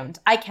immune.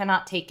 I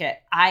cannot take it.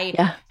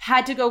 I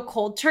had to go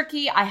cold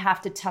turkey. I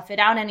have to tough it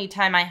out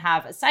anytime I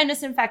have a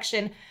sinus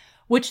infection,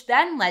 which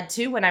then led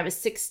to, when I was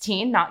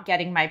 16, not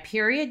getting my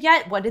period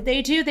yet. What did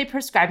they do? They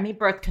prescribed me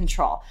birth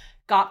control.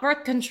 Got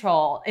birth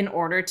control in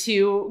order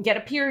to get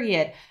a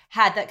period.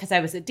 Had that because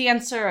I was a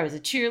dancer, I was a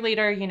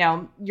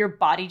cheerleader, your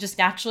body just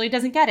naturally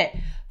doesn't get it.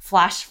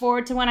 Flash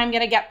forward to when I'm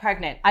going to get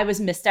pregnant. I was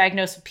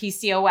misdiagnosed with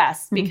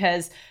PCOS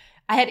because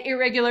I had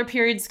irregular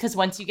periods, because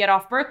once you get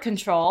off birth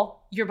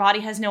control, your body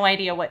has no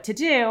idea what to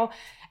do.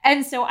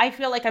 And so I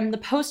feel like I'm the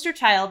poster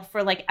child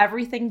for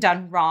everything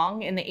done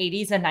wrong in the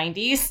 80s and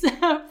 90s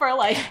for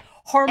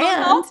hormone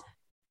health.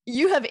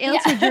 You have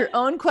answered your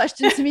own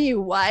question to me.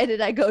 Why did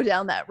I go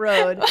down that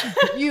road?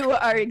 You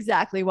are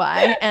exactly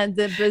why. And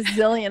the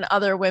bazillion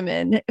other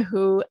women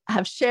who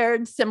have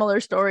shared similar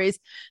stories.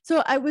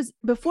 So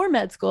before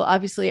med school,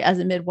 obviously as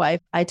a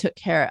midwife, I took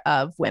care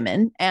of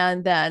women.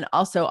 And then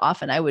also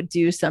often I would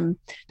do some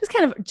just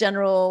kind of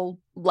general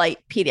light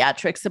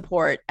pediatric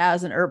support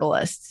as an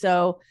herbalist.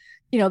 So,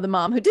 the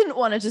mom who didn't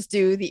want to just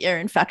do the ear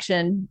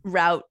infection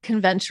route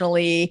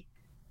conventionally,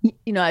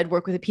 I'd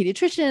work with a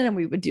pediatrician and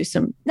we would do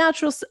some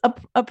natural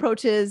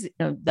approaches,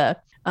 the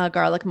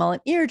garlic mullein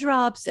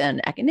eardrops and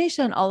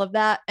echinacea and all of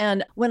that.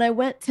 And when I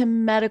went to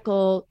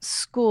medical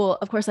school,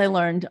 of course, I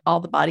learned all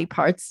the body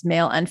parts,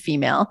 male and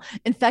female.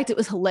 In fact, it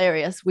was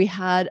hilarious. We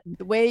had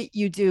the way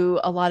you do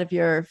a lot of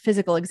your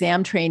physical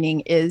exam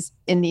training is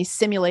in these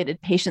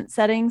simulated patient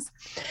settings.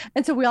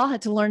 And so we all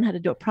had to learn how to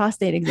do a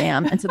prostate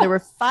exam. And so there were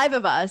 5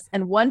 of us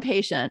and 1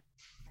 patient.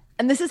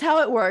 And this is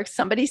how it works.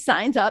 Somebody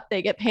signs up,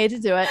 they get paid to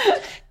do it.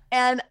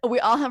 And we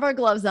all have our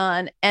gloves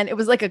on. And it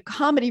was like a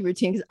comedy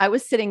routine because I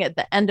was sitting at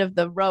the end of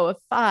the row of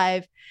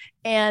five.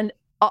 And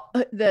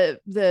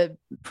the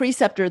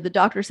preceptor, the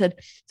doctor said,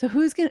 "So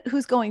who's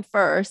going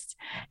first?"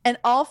 And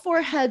all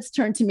four heads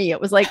turned to me.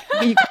 It was like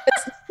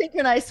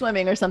synchronized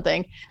swimming or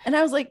something. And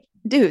I was like,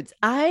 dudes,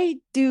 I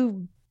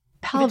do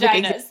pelvic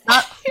exams.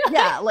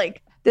 Yeah,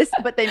 like this,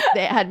 but they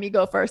had me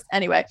go first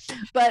anyway.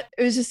 But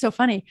it was just so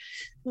funny.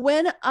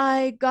 When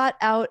I got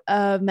out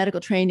of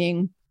medical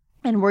training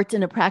and worked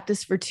in a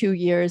practice for 2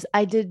 years,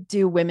 I did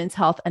do women's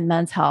health and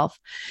men's health.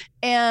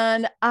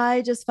 And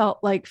I just felt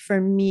like for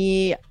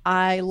me,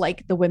 I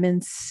like the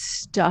women's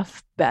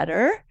stuff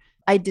better.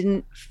 I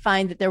didn't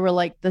find that there were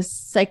like the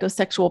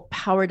psychosexual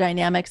power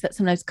dynamics that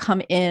sometimes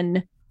come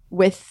in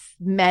with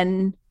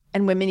men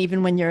and women,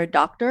 even when you're a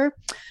doctor.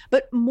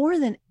 But more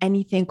than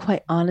anything,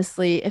 quite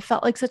honestly, it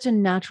felt like such a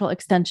natural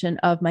extension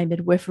of my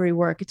midwifery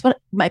work. It's what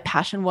my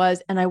passion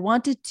was. And I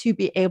wanted to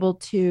be able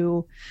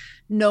to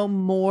know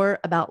more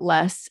about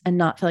less and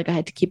not feel like I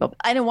had to keep up.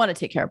 I didn't want to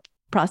take care of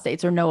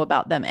prostates or know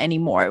about them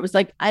anymore. It was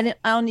like, I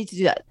don't need to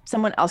do that.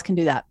 Someone else can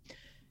do that.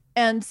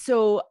 And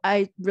so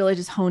I really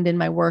just honed in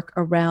my work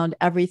around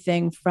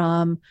everything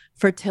from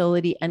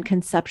fertility and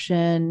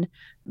conception,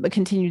 but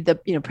continued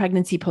the,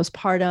 pregnancy,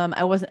 postpartum.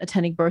 I wasn't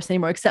attending births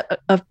anymore, except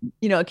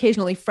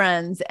occasionally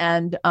friends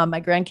and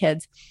my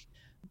grandkids.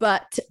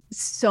 But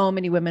so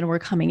many women were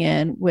coming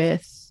in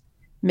with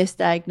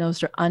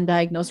misdiagnosed or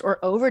undiagnosed or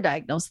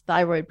overdiagnosed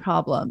thyroid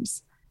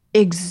problems,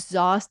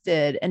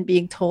 exhausted and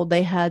being told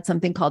they had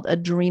something called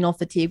adrenal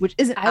fatigue, which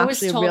isn't I was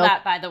told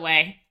that, by the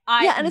way.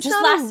 And it's just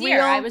not last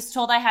year, I was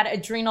told I had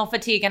adrenal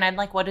fatigue, and I'm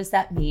like, what does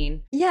that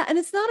mean? Yeah, and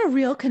it's not a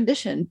real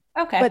condition.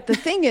 Okay. But the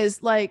thing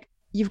is, like,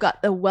 you've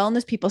got the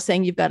wellness people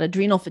saying you've got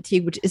adrenal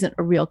fatigue, which isn't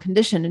a real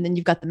condition. And then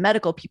you've got the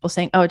medical people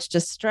saying, oh, it's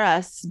just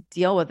stress,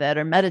 deal with it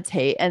or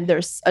meditate. And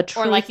there's a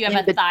truth. Or like you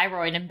have a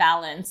thyroid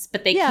imbalance,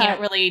 but they can't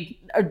really,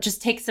 or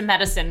just take some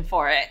medicine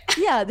for it.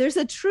 Yeah, there's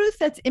a truth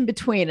that's in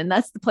between. And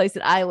that's the place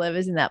that I live,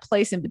 is in that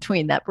place in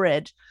between, that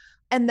bridge.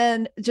 And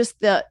then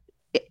just the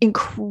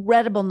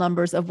incredible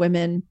numbers of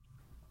women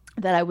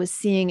that I was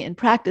seeing in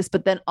practice,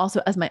 but then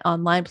also as my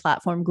online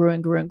platform grew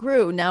and grew and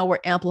grew, now we're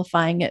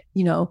amplifying it,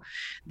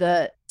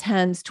 the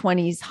tens,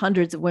 20s,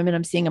 hundreds of women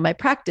I'm seeing in my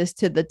practice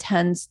to the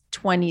tens,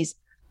 20s,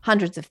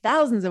 hundreds of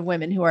thousands of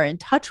women who are in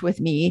touch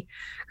with me,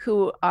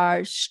 who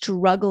are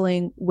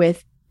struggling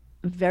with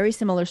very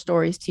similar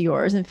stories to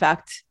yours. In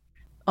fact,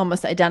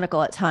 almost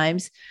identical at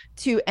times,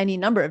 to any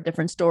number of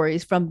different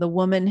stories, from the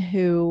woman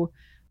who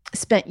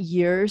spent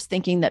years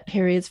thinking that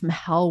periods from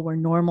hell were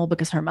normal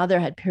because her mother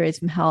had periods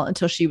from hell,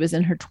 until she was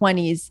in her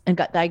 20s and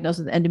got diagnosed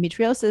with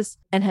endometriosis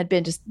and had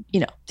been just,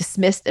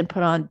 dismissed and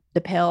put on the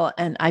pill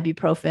and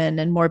ibuprofen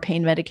and more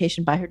pain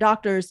medication by her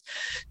doctors,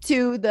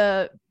 to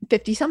the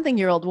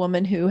 50-something-year-old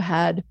woman who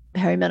had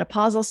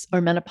perimenopausal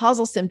or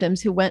menopausal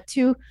symptoms, who went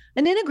to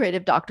an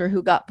integrative doctor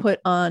who got put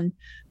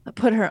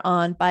her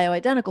on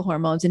bioidentical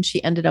hormones, and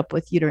she ended up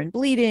with uterine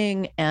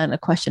bleeding and a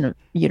question of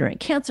uterine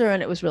cancer.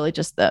 And it was really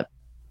just the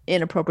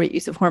inappropriate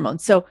use of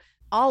hormones. So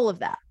all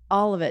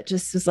of it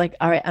just was like,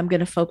 all right, I'm going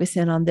to focus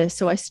in on this.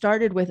 So I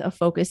started with a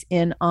focus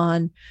in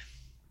on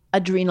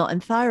adrenal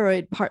and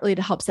thyroid, partly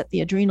to help set the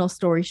adrenal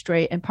story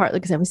straight, and partly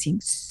because I was seeing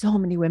so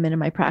many women in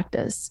my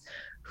practice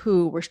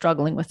who were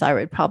struggling with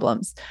thyroid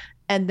problems.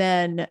 And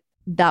then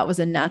that was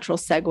a natural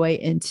segue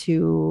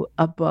into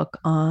a book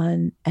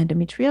on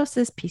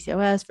endometriosis,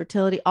 PCOS,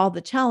 fertility, all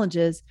the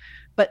challenges,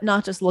 but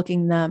not just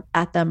looking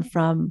at them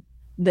from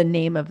the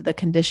name of the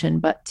condition,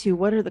 but to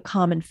what are the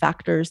common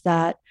factors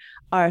that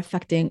are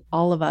affecting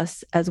all of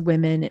us as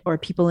women or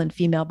people in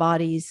female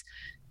bodies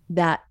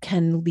that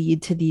can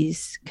lead to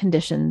these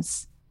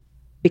conditions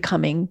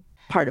becoming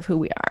part of who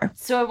we are.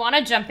 So I want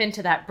to jump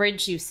into that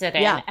bridge you sit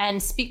in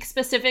and speak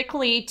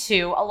specifically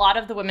to a lot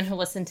of the women who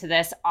listen to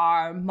this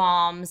are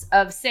moms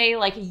of, say,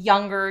 like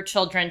younger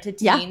children to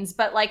teens,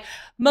 but like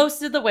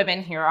most of the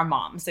women here are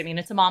moms. I mean,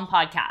 it's a mom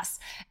podcast.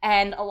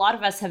 And a lot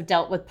of us have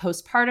dealt with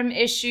postpartum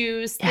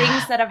issues,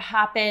 things that have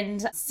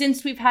happened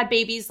since we've had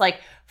babies.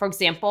 Like, for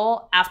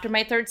example, after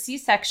my third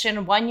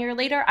C-section, 1 year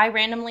later, I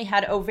randomly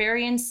had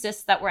ovarian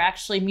cysts that were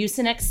actually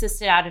Mucinex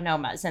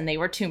cystadenomas, and they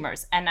were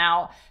tumors. And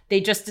now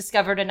they just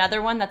discovered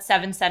another one that's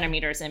 7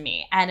 centimeters in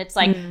me. And it's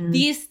like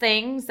these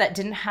things that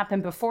didn't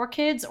happen before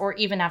kids or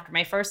even after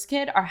my first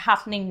kid are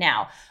happening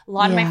now. A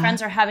lot of my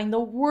friends are having the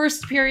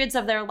worst periods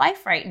of their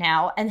life right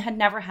now and had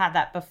never had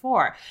that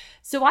before.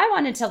 So I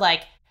wanted to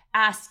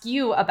ask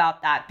you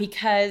about that,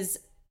 because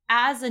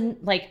as a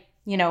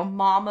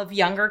mom of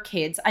younger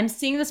kids, I'm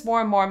seeing this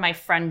more and more in my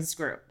friends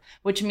group,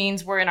 which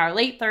means we're in our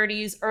late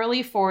 30s,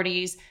 early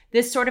 40s,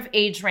 this sort of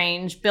age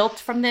range built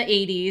from the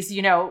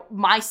 80s,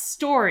 my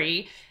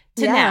story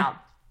to now.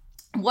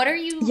 What are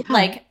you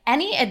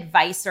any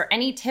advice or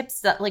any tips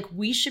that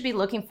we should be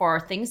looking for, or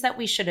things that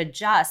we should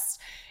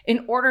adjust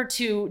in order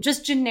to,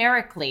 just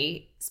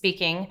generically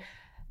speaking,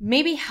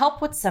 maybe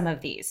help with some of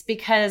these?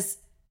 Because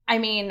I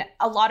mean,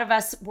 a lot of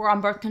us were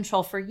on birth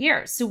control for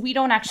years, so we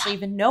don't actually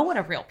even know what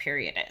a real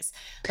period is.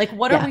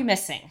 What are we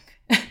missing?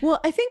 Well,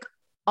 I think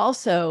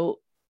also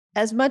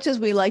as much as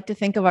we like to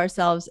think of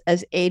ourselves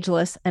as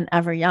ageless and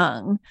ever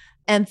young,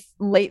 and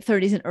late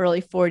 30s and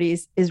early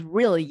 40s is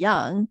really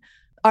young,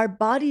 our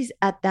bodies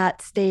at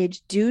that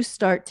stage do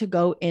start to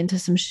go into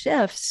some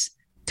shifts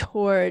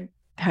toward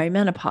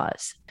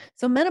perimenopause.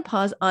 So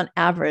menopause on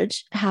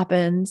average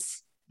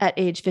happens at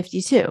age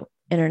 52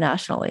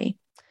 internationally,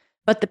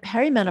 but the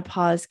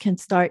perimenopause can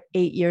start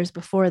 8 years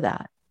before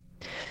that.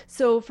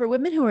 So for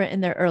women who are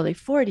in their early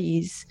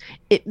 40s,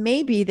 it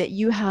may be that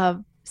you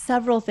have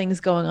several things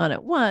going on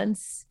at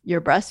once.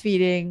 You're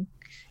breastfeeding,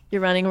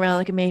 you're running around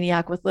like a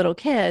maniac with little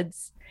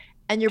kids,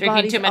 and your drinking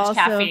body's too much also,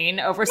 caffeine,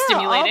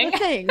 overstimulating. all the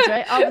things,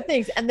 right? All the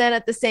things. And then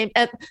at the same,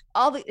 at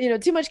all the,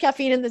 too much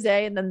caffeine in the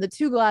day, and then the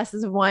 2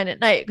 glasses of wine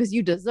at night because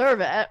you deserve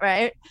it,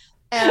 right?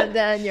 And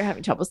then you're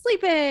having trouble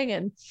sleeping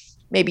and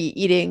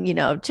maybe eating,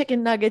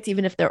 chicken nuggets,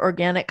 even if they're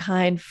organic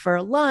kind,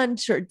 for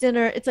lunch or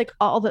dinner. It's like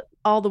all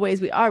the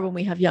ways we are when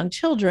we have young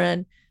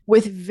children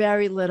with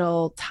very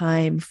little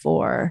time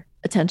for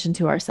attention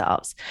to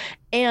ourselves.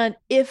 And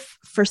if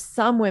for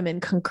some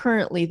women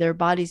concurrently, their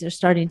bodies are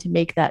starting to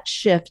make that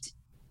shift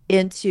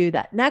into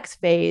that next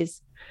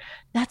phase,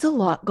 that's a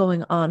lot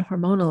going on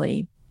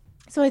hormonally.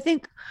 So I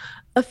think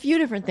a few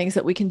different things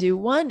that we can do.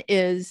 One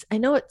is, I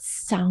know it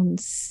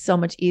sounds so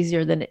much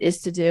easier than it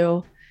is to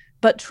do,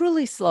 but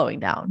truly slowing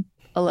down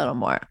a little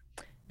more.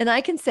 And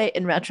I can say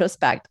in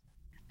retrospect,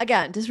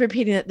 again, just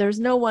repeating that there's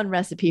no one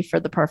recipe for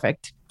the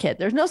perfect kid.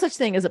 There's no such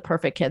thing as a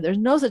perfect kid. There's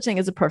no such thing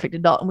as a perfect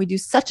adult. And we do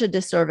such a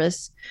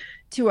disservice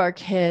to our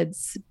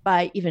kids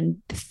by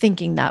even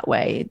thinking that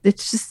way.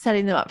 It's just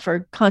setting them up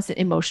for constant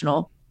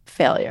emotional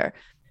failure.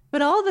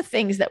 But all the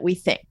things that we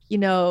think,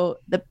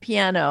 the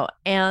piano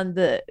and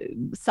the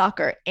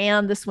soccer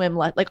and the swim,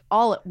 like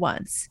all at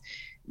once,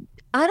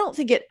 I don't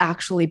think it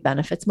actually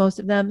benefits most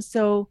of them.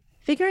 So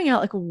figuring out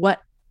like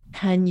what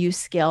can you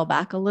scale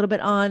back a little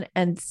bit on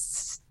and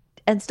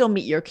still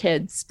meet your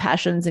kids'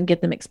 passions and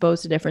get them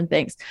exposed to different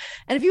things.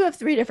 And if you have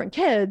 3 different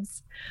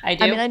kids, I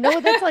do. I know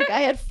that's like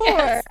I had 4.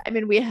 Yes.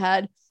 We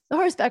had the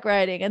horseback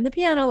riding and the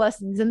piano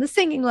lessons and the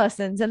singing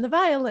lessons and the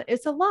violin.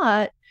 It's a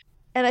lot.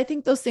 And I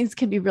think those things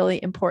can be really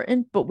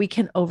important, but we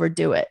can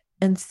overdo it.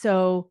 And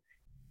so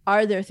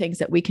are there things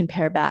that we can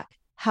pare back?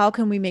 How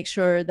can we make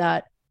sure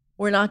that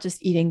we're not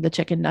just eating the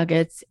chicken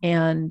nuggets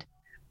and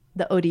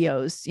the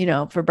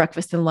Odeos, for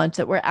breakfast and lunch,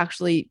 that we're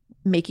actually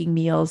making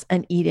meals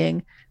and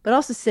eating, but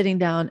also sitting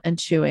down and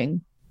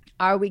chewing?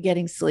 Are we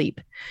getting sleep?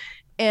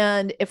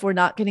 And if we're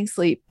not getting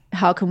sleep,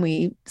 how can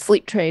we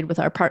sleep trade with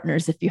our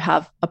partners if you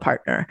have a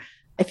partner?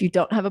 If you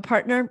don't have a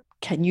partner,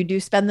 can you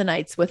spend the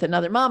nights with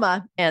another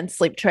mama and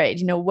sleep trade?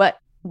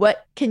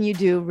 What can you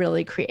do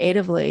really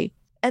creatively?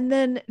 And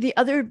then the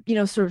other,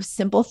 sort of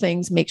simple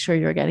things, make sure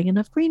you're getting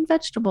enough green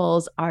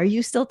vegetables. Are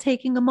you still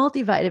taking a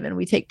multivitamin?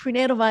 We take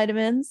prenatal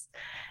vitamins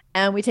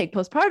and we take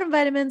postpartum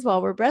vitamins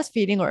while we're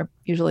breastfeeding, or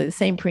usually the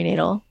same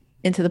prenatal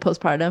into the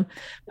postpartum.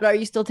 But are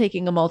you still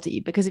taking a multi?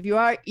 Because if you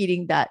are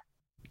eating that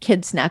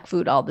kid snack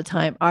food all the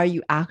time, are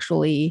you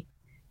actually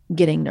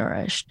getting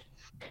nourished?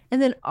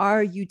 And then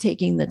are you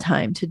taking the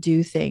time to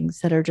do things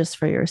that are just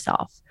for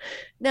yourself?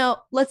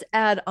 Now, let's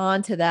add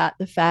on to that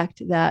the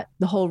fact that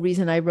the whole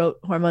reason I wrote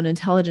Hormone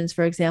Intelligence,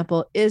 for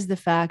example, is the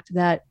fact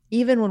that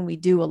even when we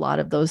do a lot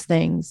of those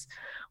things,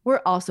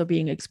 we're also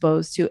being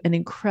exposed to an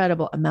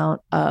incredible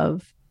amount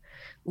of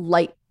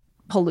light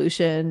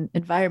pollution,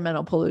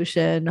 environmental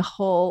pollution,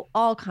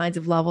 all kinds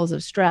of levels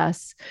of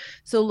stress.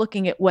 So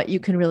looking at what you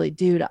can really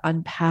do to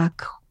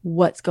unpack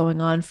what's going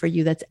on for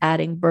you that's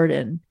adding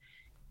burden.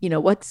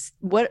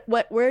 Where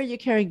are you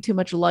carrying too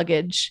much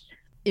luggage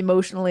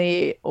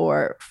emotionally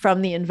or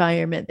from the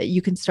environment that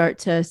you can start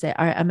to say,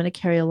 all right, I'm going to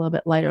carry a little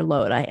bit lighter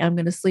load. I am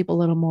going to sleep a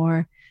little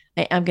more.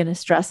 I am going to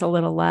stress a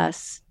little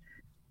less.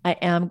 I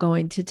am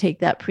going to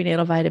take that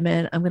prenatal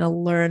vitamin. I'm going to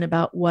learn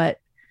about what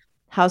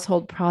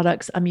household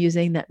products I'm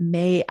using that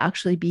may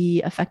actually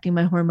be affecting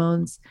my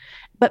hormones,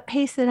 but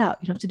pace it out.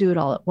 You don't have to do it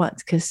all at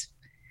once, because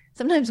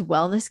sometimes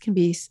wellness can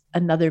be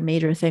another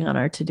major thing on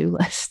our to-do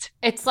list.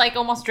 It's like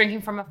almost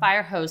drinking from a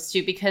fire hose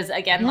too, because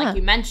again, like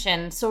you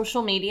mentioned,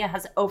 social media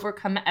has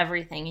overcome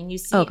everything, and you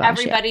see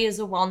everybody is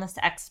a wellness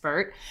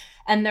expert.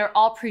 And they're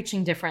all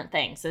preaching different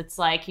things. It's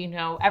like,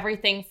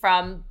 everything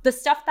from the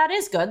stuff that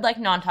is good, like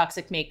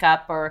non-toxic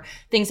makeup or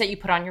things that you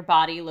put on your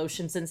body,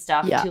 lotions and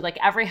stuff, to like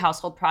every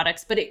household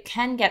products. But it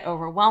can get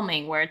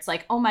overwhelming where it's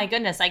like, oh my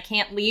goodness, I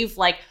can't leave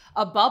like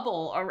a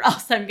bubble or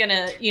else I'm going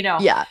to,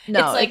 it's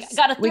like,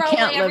 got to throw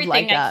away everything.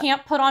 Like I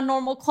can't put on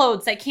normal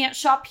clothes. I can't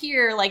shop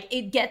here. Like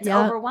it gets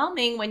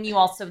overwhelming when you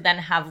also then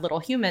have little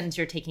humans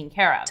you're taking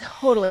care of.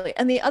 Totally.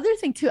 And the other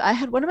thing too, I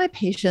had one of my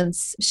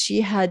patients,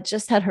 she had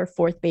just had her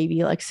 4th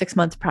baby like 6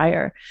 months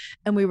prior,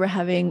 and we were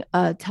having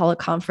a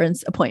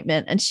teleconference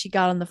appointment, and she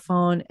got on the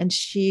phone and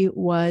she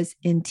was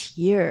in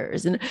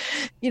tears, and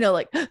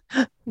like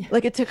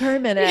it took her a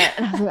minute,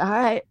 and I was like, all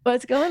right,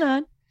 what's going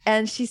on?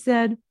 And she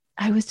said,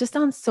 I was just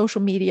on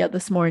social media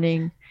this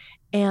morning,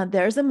 and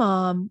there's a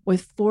mom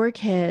with 4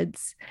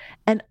 kids,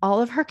 and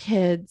all of her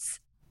kids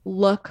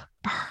look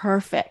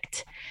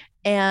perfect.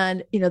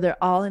 And,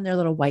 they're all in their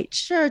little white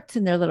shirts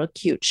and their little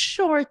cute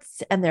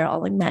shorts, and they're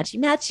all like matchy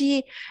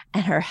matchy.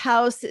 And her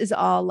house is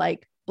all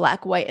like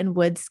black, white, and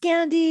wood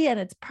Scandi, and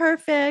it's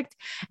perfect.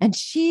 And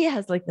she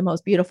has like the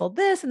most beautiful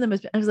this and the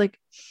most, I was like,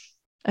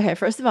 okay,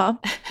 first of all,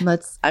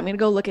 I'm going to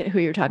go look at who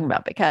you're talking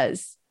about,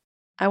 because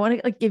I want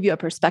to like give you a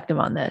perspective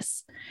on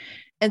this.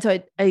 And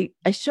so I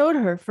showed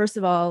her, first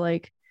of all,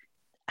 like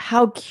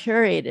how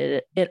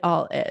curated it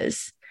all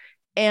is.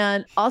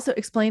 And also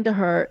explained to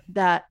her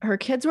that her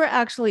kids were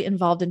actually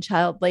involved in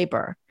child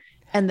labor,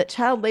 and that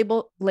child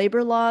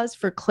labor laws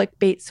for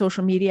clickbait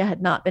social media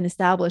had not been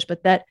established,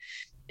 but that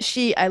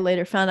I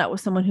later found out,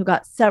 was someone who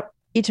got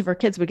each of her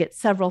kids would get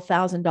several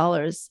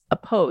 $1,000s a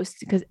post,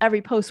 because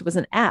every post was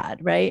an ad,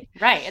 right?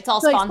 Right. It's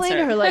all so sponsored. I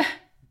explained to her, like,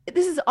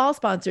 this is all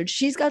sponsored.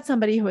 She's got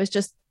somebody who has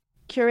just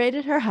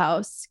curated her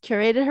house,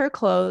 curated her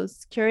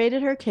clothes,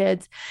 curated her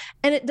kids.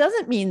 And it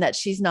doesn't mean that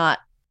she's not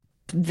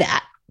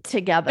that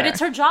together. But it's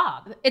her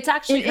job. It's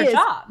actually her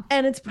job.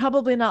 And it's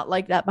probably not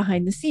like that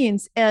behind the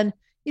scenes. And,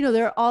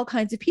 there are all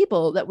kinds of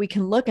people that we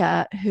can look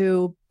at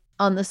who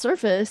on the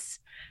surface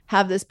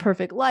have this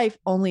perfect life,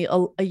 only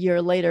a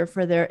year later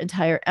for their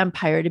entire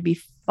empire to be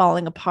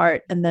falling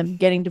apart and them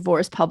getting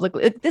divorced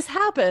publicly. This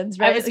happens,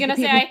 right? I was going to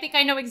say, I think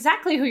I know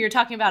exactly who you're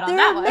talking about on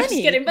that one. I'm just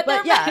kidding. But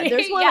yeah,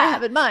 there's one I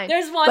have in mind.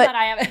 There's one that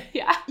I have.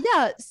 Yeah.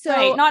 Yeah. So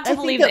right. Not to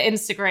believe the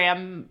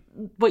Instagram,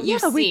 what you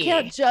see. We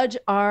can't judge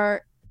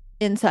our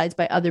insides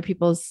by other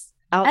people's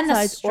outsides, and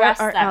the stress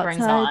or our that outsides.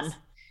 brings on.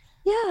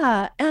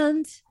 Yeah.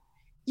 And,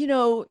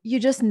 you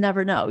just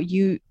never know.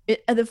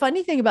 The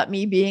funny thing about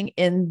me being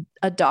in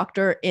a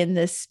doctor in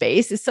this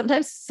space is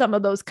sometimes some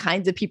of those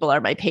kinds of people are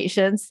my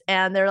patients,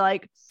 and they're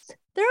like,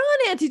 they're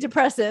on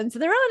antidepressants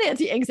and they're on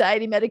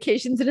anti-anxiety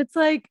medications. And it's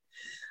like,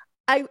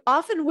 I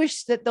often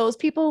wish that those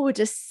people would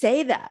just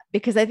say that,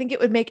 because I think it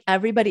would make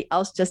everybody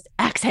else just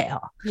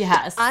exhale.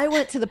 Yes. I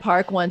went to the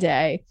park one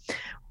day.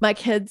 My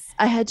kids,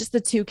 I had just the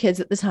 2 kids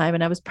at the time,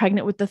 and I was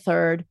pregnant with the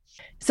 3rd.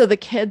 So the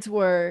kids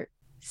were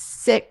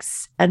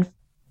 6 and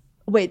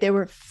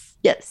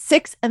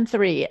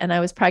 3, and I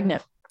was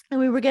pregnant. And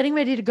we were getting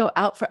ready to go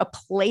out for a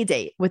play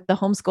date with the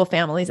homeschool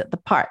families at the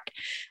park.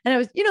 And I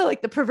was,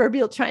 like the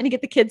proverbial trying to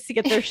get the kids to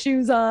get their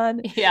shoes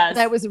on. Yes. And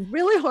I was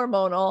really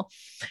hormonal.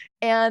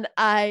 And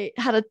I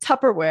had a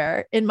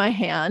Tupperware in my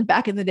hand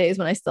back in the days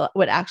when I still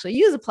would actually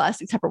use a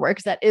plastic Tupperware,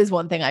 because that is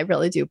one thing I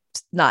really do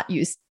not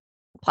use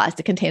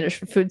plastic containers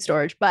for food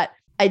storage. But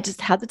I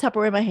just had the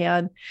Tupperware in my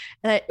hand,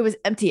 and it was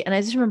empty. And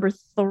I just remember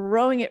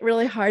throwing it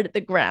really hard at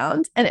the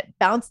ground, and it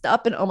bounced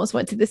up and almost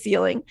went to the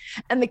ceiling.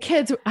 And the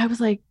kids, I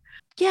was like,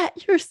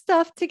 get your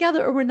stuff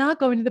together or we're not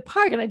going to the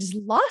park. And I just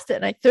lost it.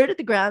 And I threw it at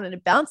the ground, and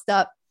it bounced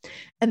up,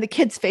 and the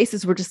kids'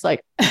 faces were just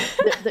like,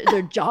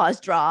 their jaws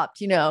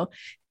dropped,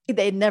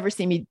 they'd never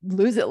seen me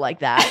lose it like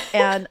that.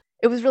 And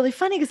it was really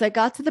funny, because I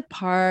got to the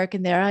park,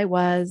 and there I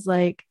was,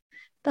 like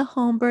the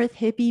home birth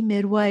hippie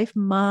midwife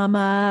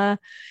mama.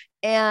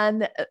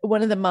 And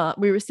one of the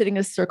we were sitting in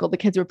a circle, the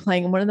kids were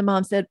playing, and one of the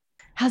moms said,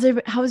 how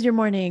was your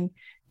morning?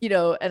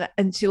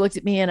 And she looked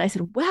at me, and I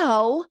said,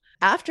 well,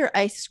 after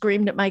I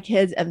screamed at my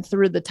kids and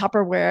threw the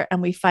Tupperware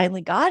and we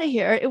finally got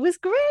here, it was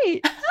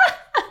great.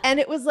 And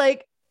it was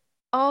like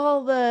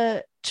all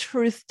the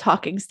truth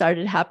talking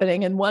started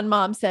happening. And one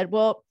mom said,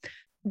 well,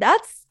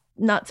 that's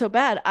not so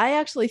bad. I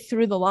actually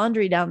threw the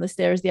laundry down the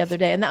stairs the other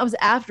day. And that was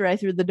after I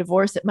threw the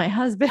divorce at my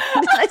husband.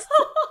 I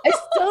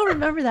still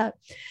remember that.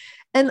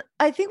 And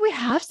I think we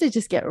have to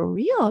just get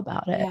real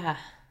about it. Yeah.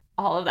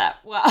 All of that.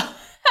 Wow.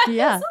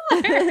 Yeah.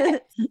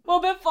 Well,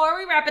 before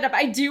we wrap it up,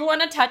 I do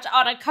want to touch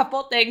on a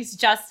couple things,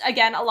 just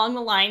again, along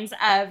the lines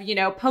of,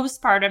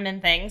 postpartum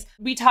and things.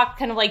 We talked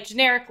kind of like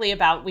generically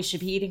about we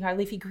should be eating our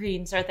leafy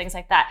greens or things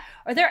like that.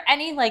 Are there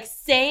any,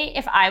 say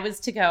if I was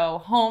to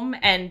go home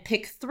and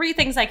pick 3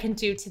 things I can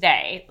do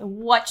today,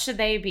 what should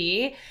they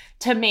be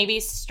to maybe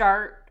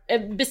start?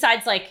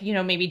 Besides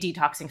maybe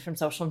detoxing from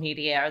social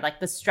media or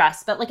the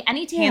stress, but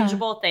any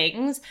tangible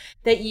things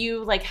that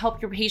you help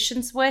your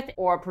patients with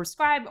or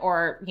prescribe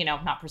or,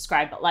 not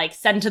prescribe, but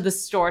send to the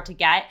store to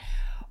get,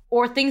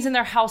 or things in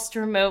their house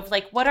to remove.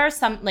 What are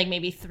some,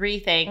 maybe 3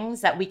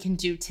 things that we can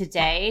do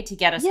today to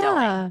get us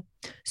going?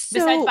 So,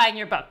 besides buying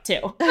your book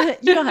too.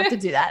 You don't have to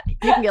do that. You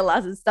can get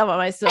lots of stuff on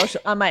my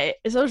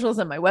socials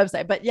and my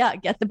website, but yeah,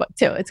 get the book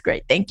too. It's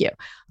great. Thank you.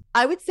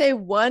 I would say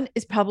one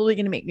is probably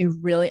going to make me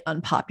really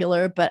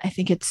unpopular, but I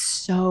think it's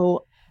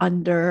so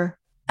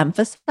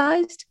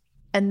underemphasized.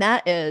 And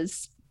that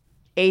is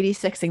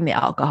 86ing the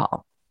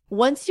alcohol.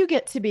 Once you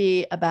get to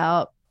be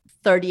about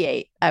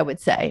 38, I would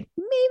say,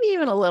 maybe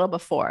even a little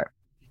before,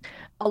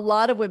 a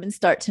lot of women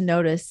start to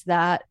notice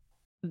that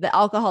the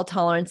alcohol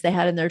tolerance they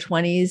had in their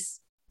 20s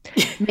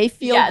may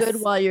feel good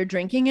while you're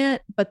drinking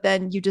it, but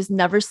then you just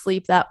never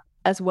sleep that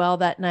as well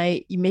that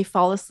night. You may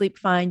fall asleep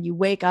fine. You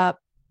wake up,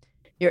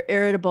 you're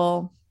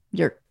irritable,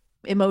 you're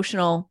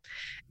emotional.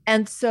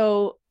 And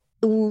so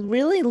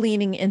really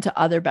leaning into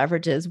other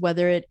beverages,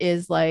 whether it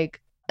is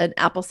an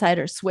apple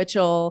cider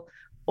switchel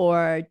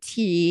or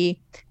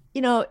tea,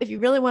 if you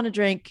really want to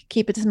drink,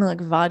 keep it to something like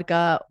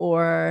vodka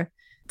or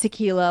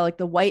tequila, like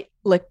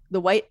the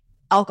white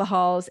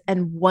alcohols,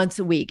 and once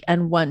a week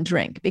and one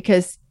drink,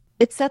 because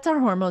it sets our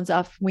hormones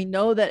off. We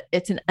know that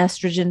it's an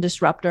estrogen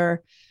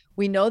disruptor.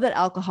 We know that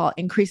alcohol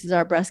increases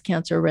our breast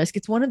cancer risk.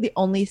 It's one of the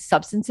only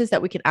substances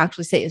that we can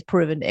actually say is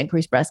proven to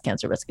increase breast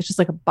cancer risk. It's just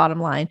like a bottom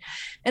line.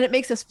 And it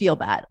makes us feel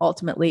bad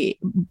ultimately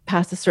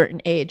past a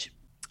certain age.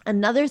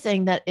 Another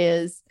thing that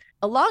is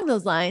along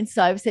those lines,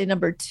 so I would say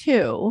number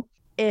 2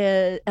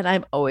 is, and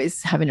I'm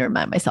always having to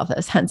remind myself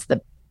this, hence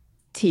the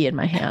tea in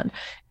my hand,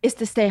 is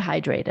to stay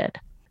hydrated.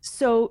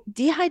 So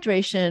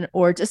dehydration,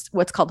 or just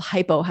what's called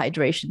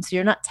hypohydration, so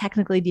you're not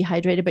technically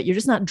dehydrated, but you're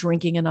just not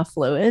drinking enough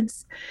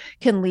fluids,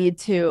 can lead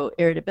to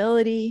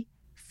irritability,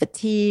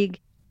 fatigue,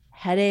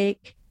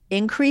 headache,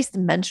 increased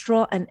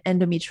menstrual and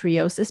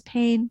endometriosis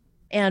pain,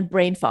 and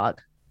brain fog.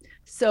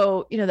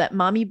 So, that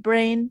mommy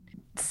brain,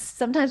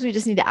 sometimes we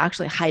just need to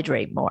actually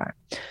hydrate more.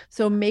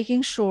 So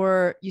making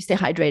sure you stay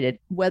hydrated,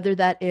 whether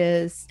that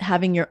is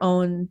having your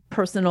own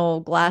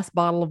personal glass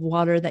bottle of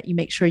water that you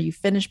make sure you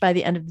finish by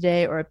the end of the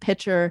day, or a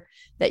pitcher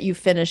that you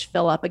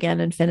fill up again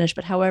and finish,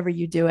 but however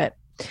you do it.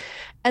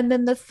 And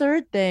then the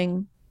third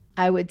thing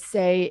I would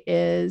say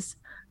is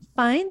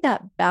find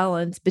that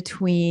balance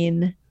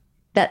between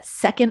that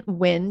second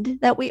wind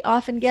that we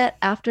often get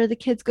after the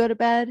kids go to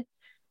bed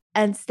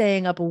and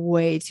staying up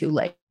way too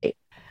late.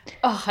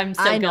 Oh, I'm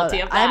so guilty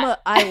of that.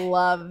 I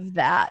love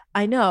that.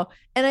 I know.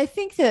 And I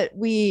think that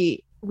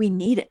we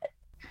need it.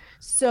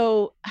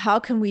 So how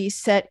can we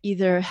set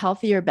either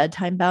healthier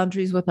bedtime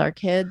boundaries with our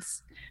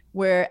kids,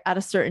 where at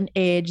a certain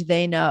age,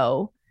 they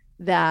know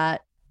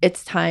that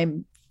it's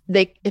time,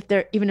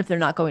 even if they're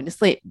not going to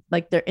sleep,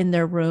 like they're in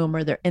their room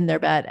or they're in their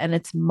bed and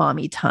it's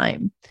mommy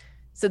time.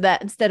 So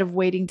that instead of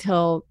waiting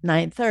till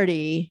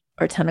 9:30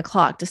 or 10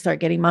 o'clock to start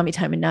getting mommy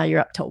time, and now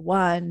you're up till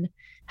 1,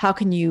 how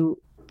can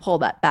you pull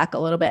that back a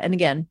little bit? And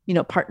again,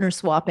 partner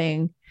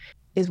swapping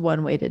is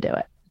one way to do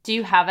it. Do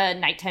you have a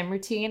nighttime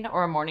routine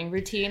or a morning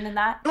routine in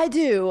that? I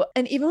do.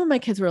 And even when my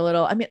kids were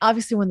little, I mean,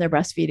 obviously when they're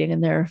breastfeeding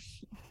and they're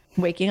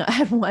waking up, I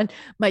have one,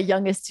 my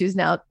youngest, who's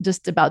now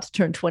just about to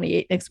turn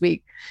 28 next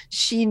week.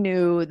 She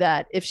knew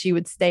that if she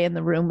would stay in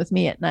the room with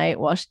me at night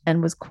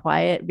and was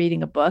quiet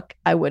reading a book,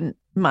 I wouldn't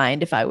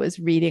mind if I was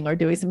reading or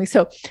doing something.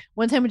 So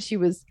one time when she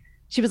was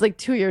like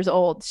 2 years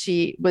old,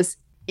 she was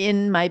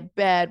in my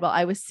bed while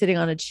I was sitting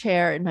on a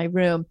chair in my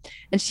room,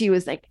 and she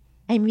was like,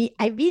 I'm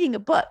reading a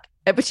book,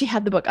 but she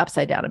had the book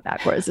upside down and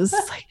backwards. It was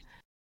like,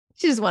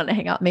 she just wanted to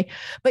hang out with me.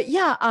 But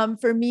yeah,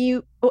 for me,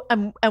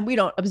 and we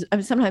don't,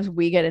 sometimes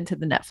we get into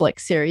the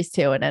Netflix series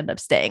too and end up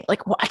staying,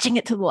 like watching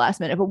it to the last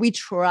minute, but we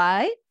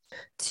try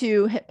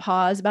to hit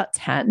pause about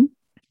 10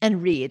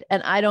 and read.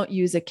 And I don't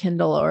use a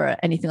Kindle or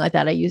anything like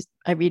that.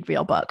 I read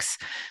real books.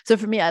 So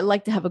for me, I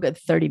like to have a good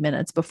 30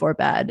 minutes before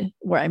bed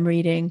where I'm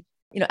reading,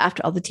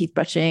 after all the teeth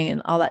brushing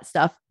and all that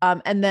stuff.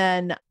 And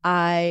then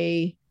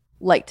I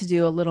like to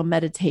do a little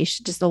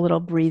meditation, just a little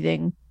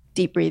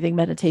deep breathing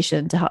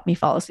meditation to help me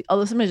fall asleep.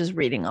 Although sometimes just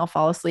reading, I'll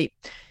fall asleep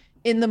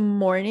in the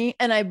morning.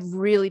 And I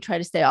really try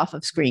to stay off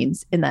of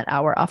screens in that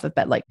hour off of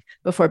bed, like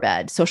before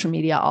bed, social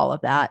media, all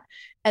of that.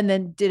 And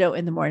then ditto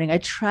in the morning. I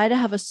try to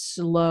have a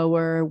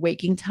slower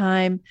waking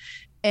time.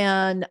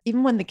 And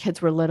even when the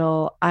kids were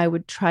little, I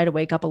would try to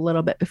wake up a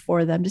little bit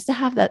before them, just to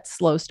have that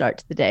slow start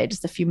to the day,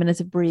 just a few minutes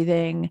of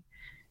breathing,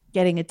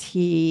 getting a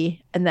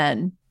tea, and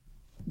then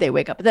they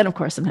wake up. But then of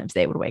course, sometimes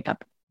they would wake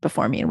up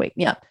before me and wake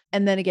me up.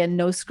 And then again,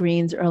 no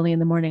screens early in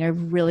the morning. I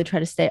really try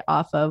to stay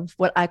off of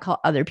what I call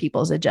other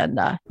people's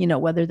agenda,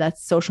 whether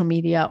that's social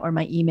media or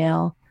my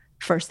email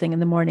first thing in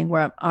the morning,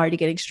 where I'm already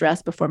getting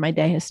stressed before my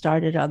day has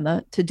started on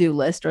the to-do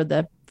list or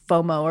the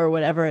FOMO or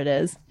whatever it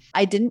is.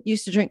 I didn't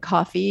used to drink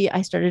coffee.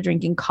 I started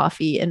drinking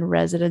coffee in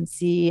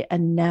residency.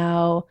 And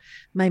now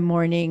my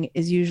morning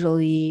is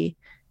usually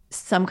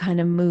some kind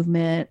of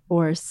movement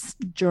or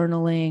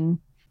journaling,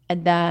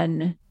 and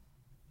then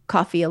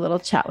coffee, a little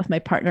chat with my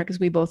partner because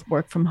we both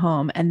work from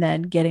home, and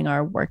then getting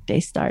our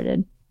workday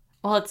started.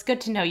 Well, it's good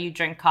to know you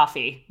drink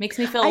coffee. Makes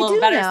me feel a little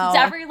better. Since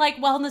every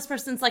wellness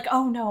person's like,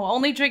 oh no,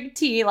 only drink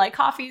tea. Like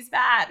coffee's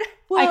bad.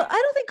 Well,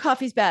 I don't think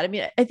coffee's bad. I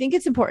mean, I think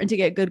it's important to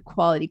get good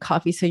quality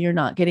coffee so you're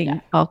not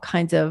getting all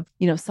kinds of,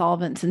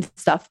 solvents and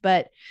stuff.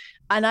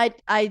 And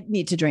I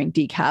need to drink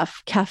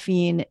decaf.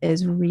 Caffeine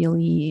is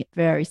really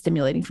very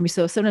stimulating for me.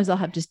 So sometimes I'll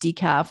have just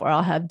decaf, or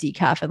I'll have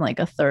decaf and like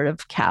a third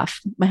of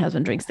calf. My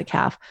husband drinks the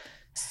calf.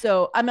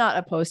 So I'm not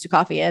opposed to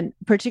coffee. And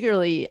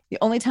particularly the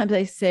only times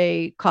I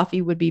say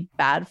coffee would be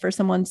bad for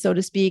someone, so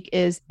to speak,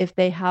 is if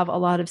they have a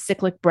lot of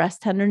cyclic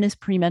breast tenderness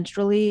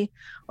premenstrually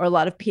or a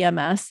lot of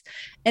PMS.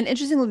 And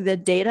interestingly, the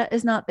data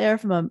is not there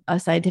from a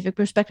scientific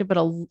perspective, but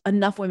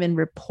enough women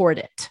report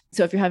it.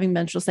 So if you're having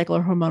menstrual cycle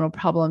or hormonal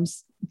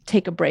problems,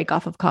 take a break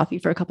off of coffee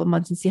for a couple of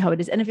months and see how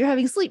it is. And if you're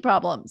having sleep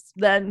problems,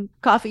 then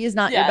coffee is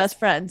not your best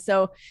friend.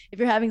 So if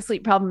you're having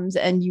sleep problems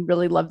and you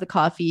really love the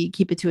coffee,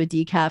 keep it to a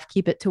decaf,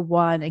 keep it to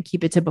 1, and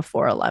keep it to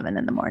before 11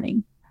 in the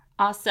morning.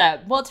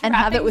 Awesome. Well, and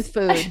have it with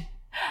food.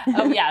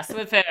 Oh, yes,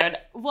 with food.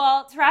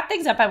 Well, to wrap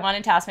things up, I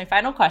wanted to ask my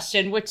final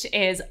question, which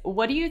is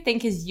what do you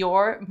think is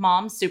your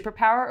mom's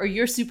superpower or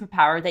your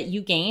superpower that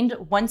you gained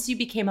once you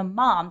became a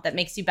mom that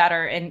makes you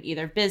better in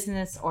either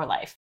business or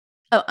life?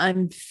 Oh,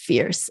 I'm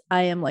fierce.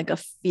 I am like a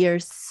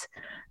fierce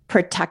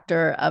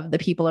protector of the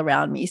people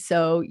around me.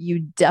 So you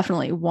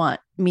definitely want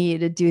me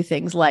to do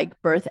things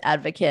like birth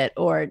advocate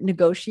or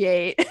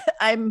negotiate.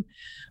 I'm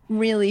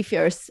really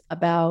fierce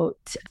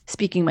about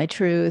speaking my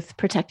truth,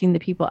 protecting the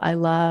people I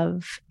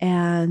love.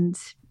 And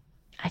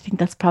I think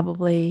that's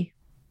probably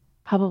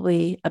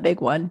a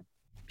big one.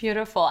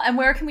 Beautiful. And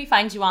where can we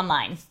find you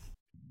online?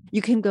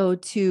 You can go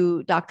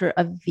to Dr.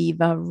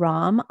 Aviva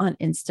Ram on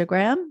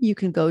Instagram. You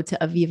can go to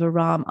Aviva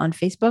Ram on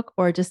Facebook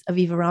or just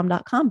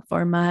avivaram.com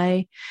for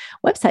my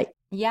website.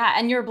 Yeah,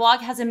 and your blog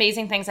has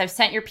amazing things. I've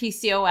sent your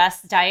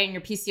PCOS diet and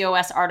your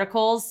PCOS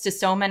articles to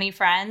so many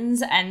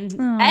friends and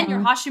your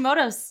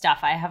Hashimoto's stuff.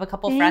 I have a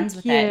couple friends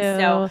with it.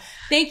 So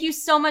thank you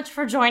so much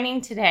for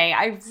joining today.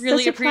 I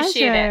really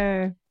appreciate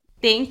it.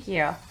 Thank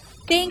you.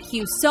 Thank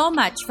you so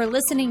much for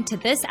listening to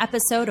this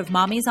episode of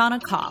Mommy's on a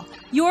Call.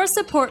 Your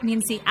support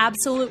means the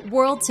absolute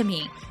world to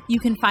me. You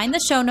can find the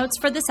show notes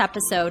for this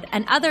episode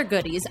and other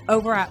goodies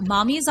over at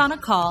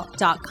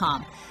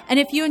mommysonacall.com. And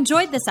if you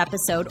enjoyed this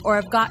episode or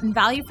have gotten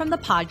value from the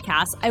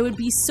podcast, I would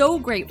be so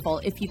grateful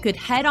if you could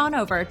head on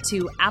over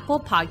to Apple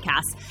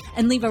Podcasts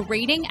and leave a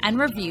rating and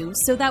review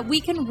so that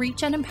we can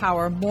reach and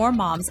empower more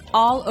moms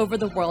all over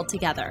the world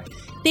together.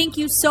 Thank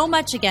you so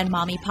much again,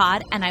 Mommy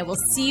Pod, and I will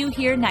see you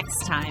here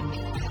next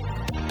time.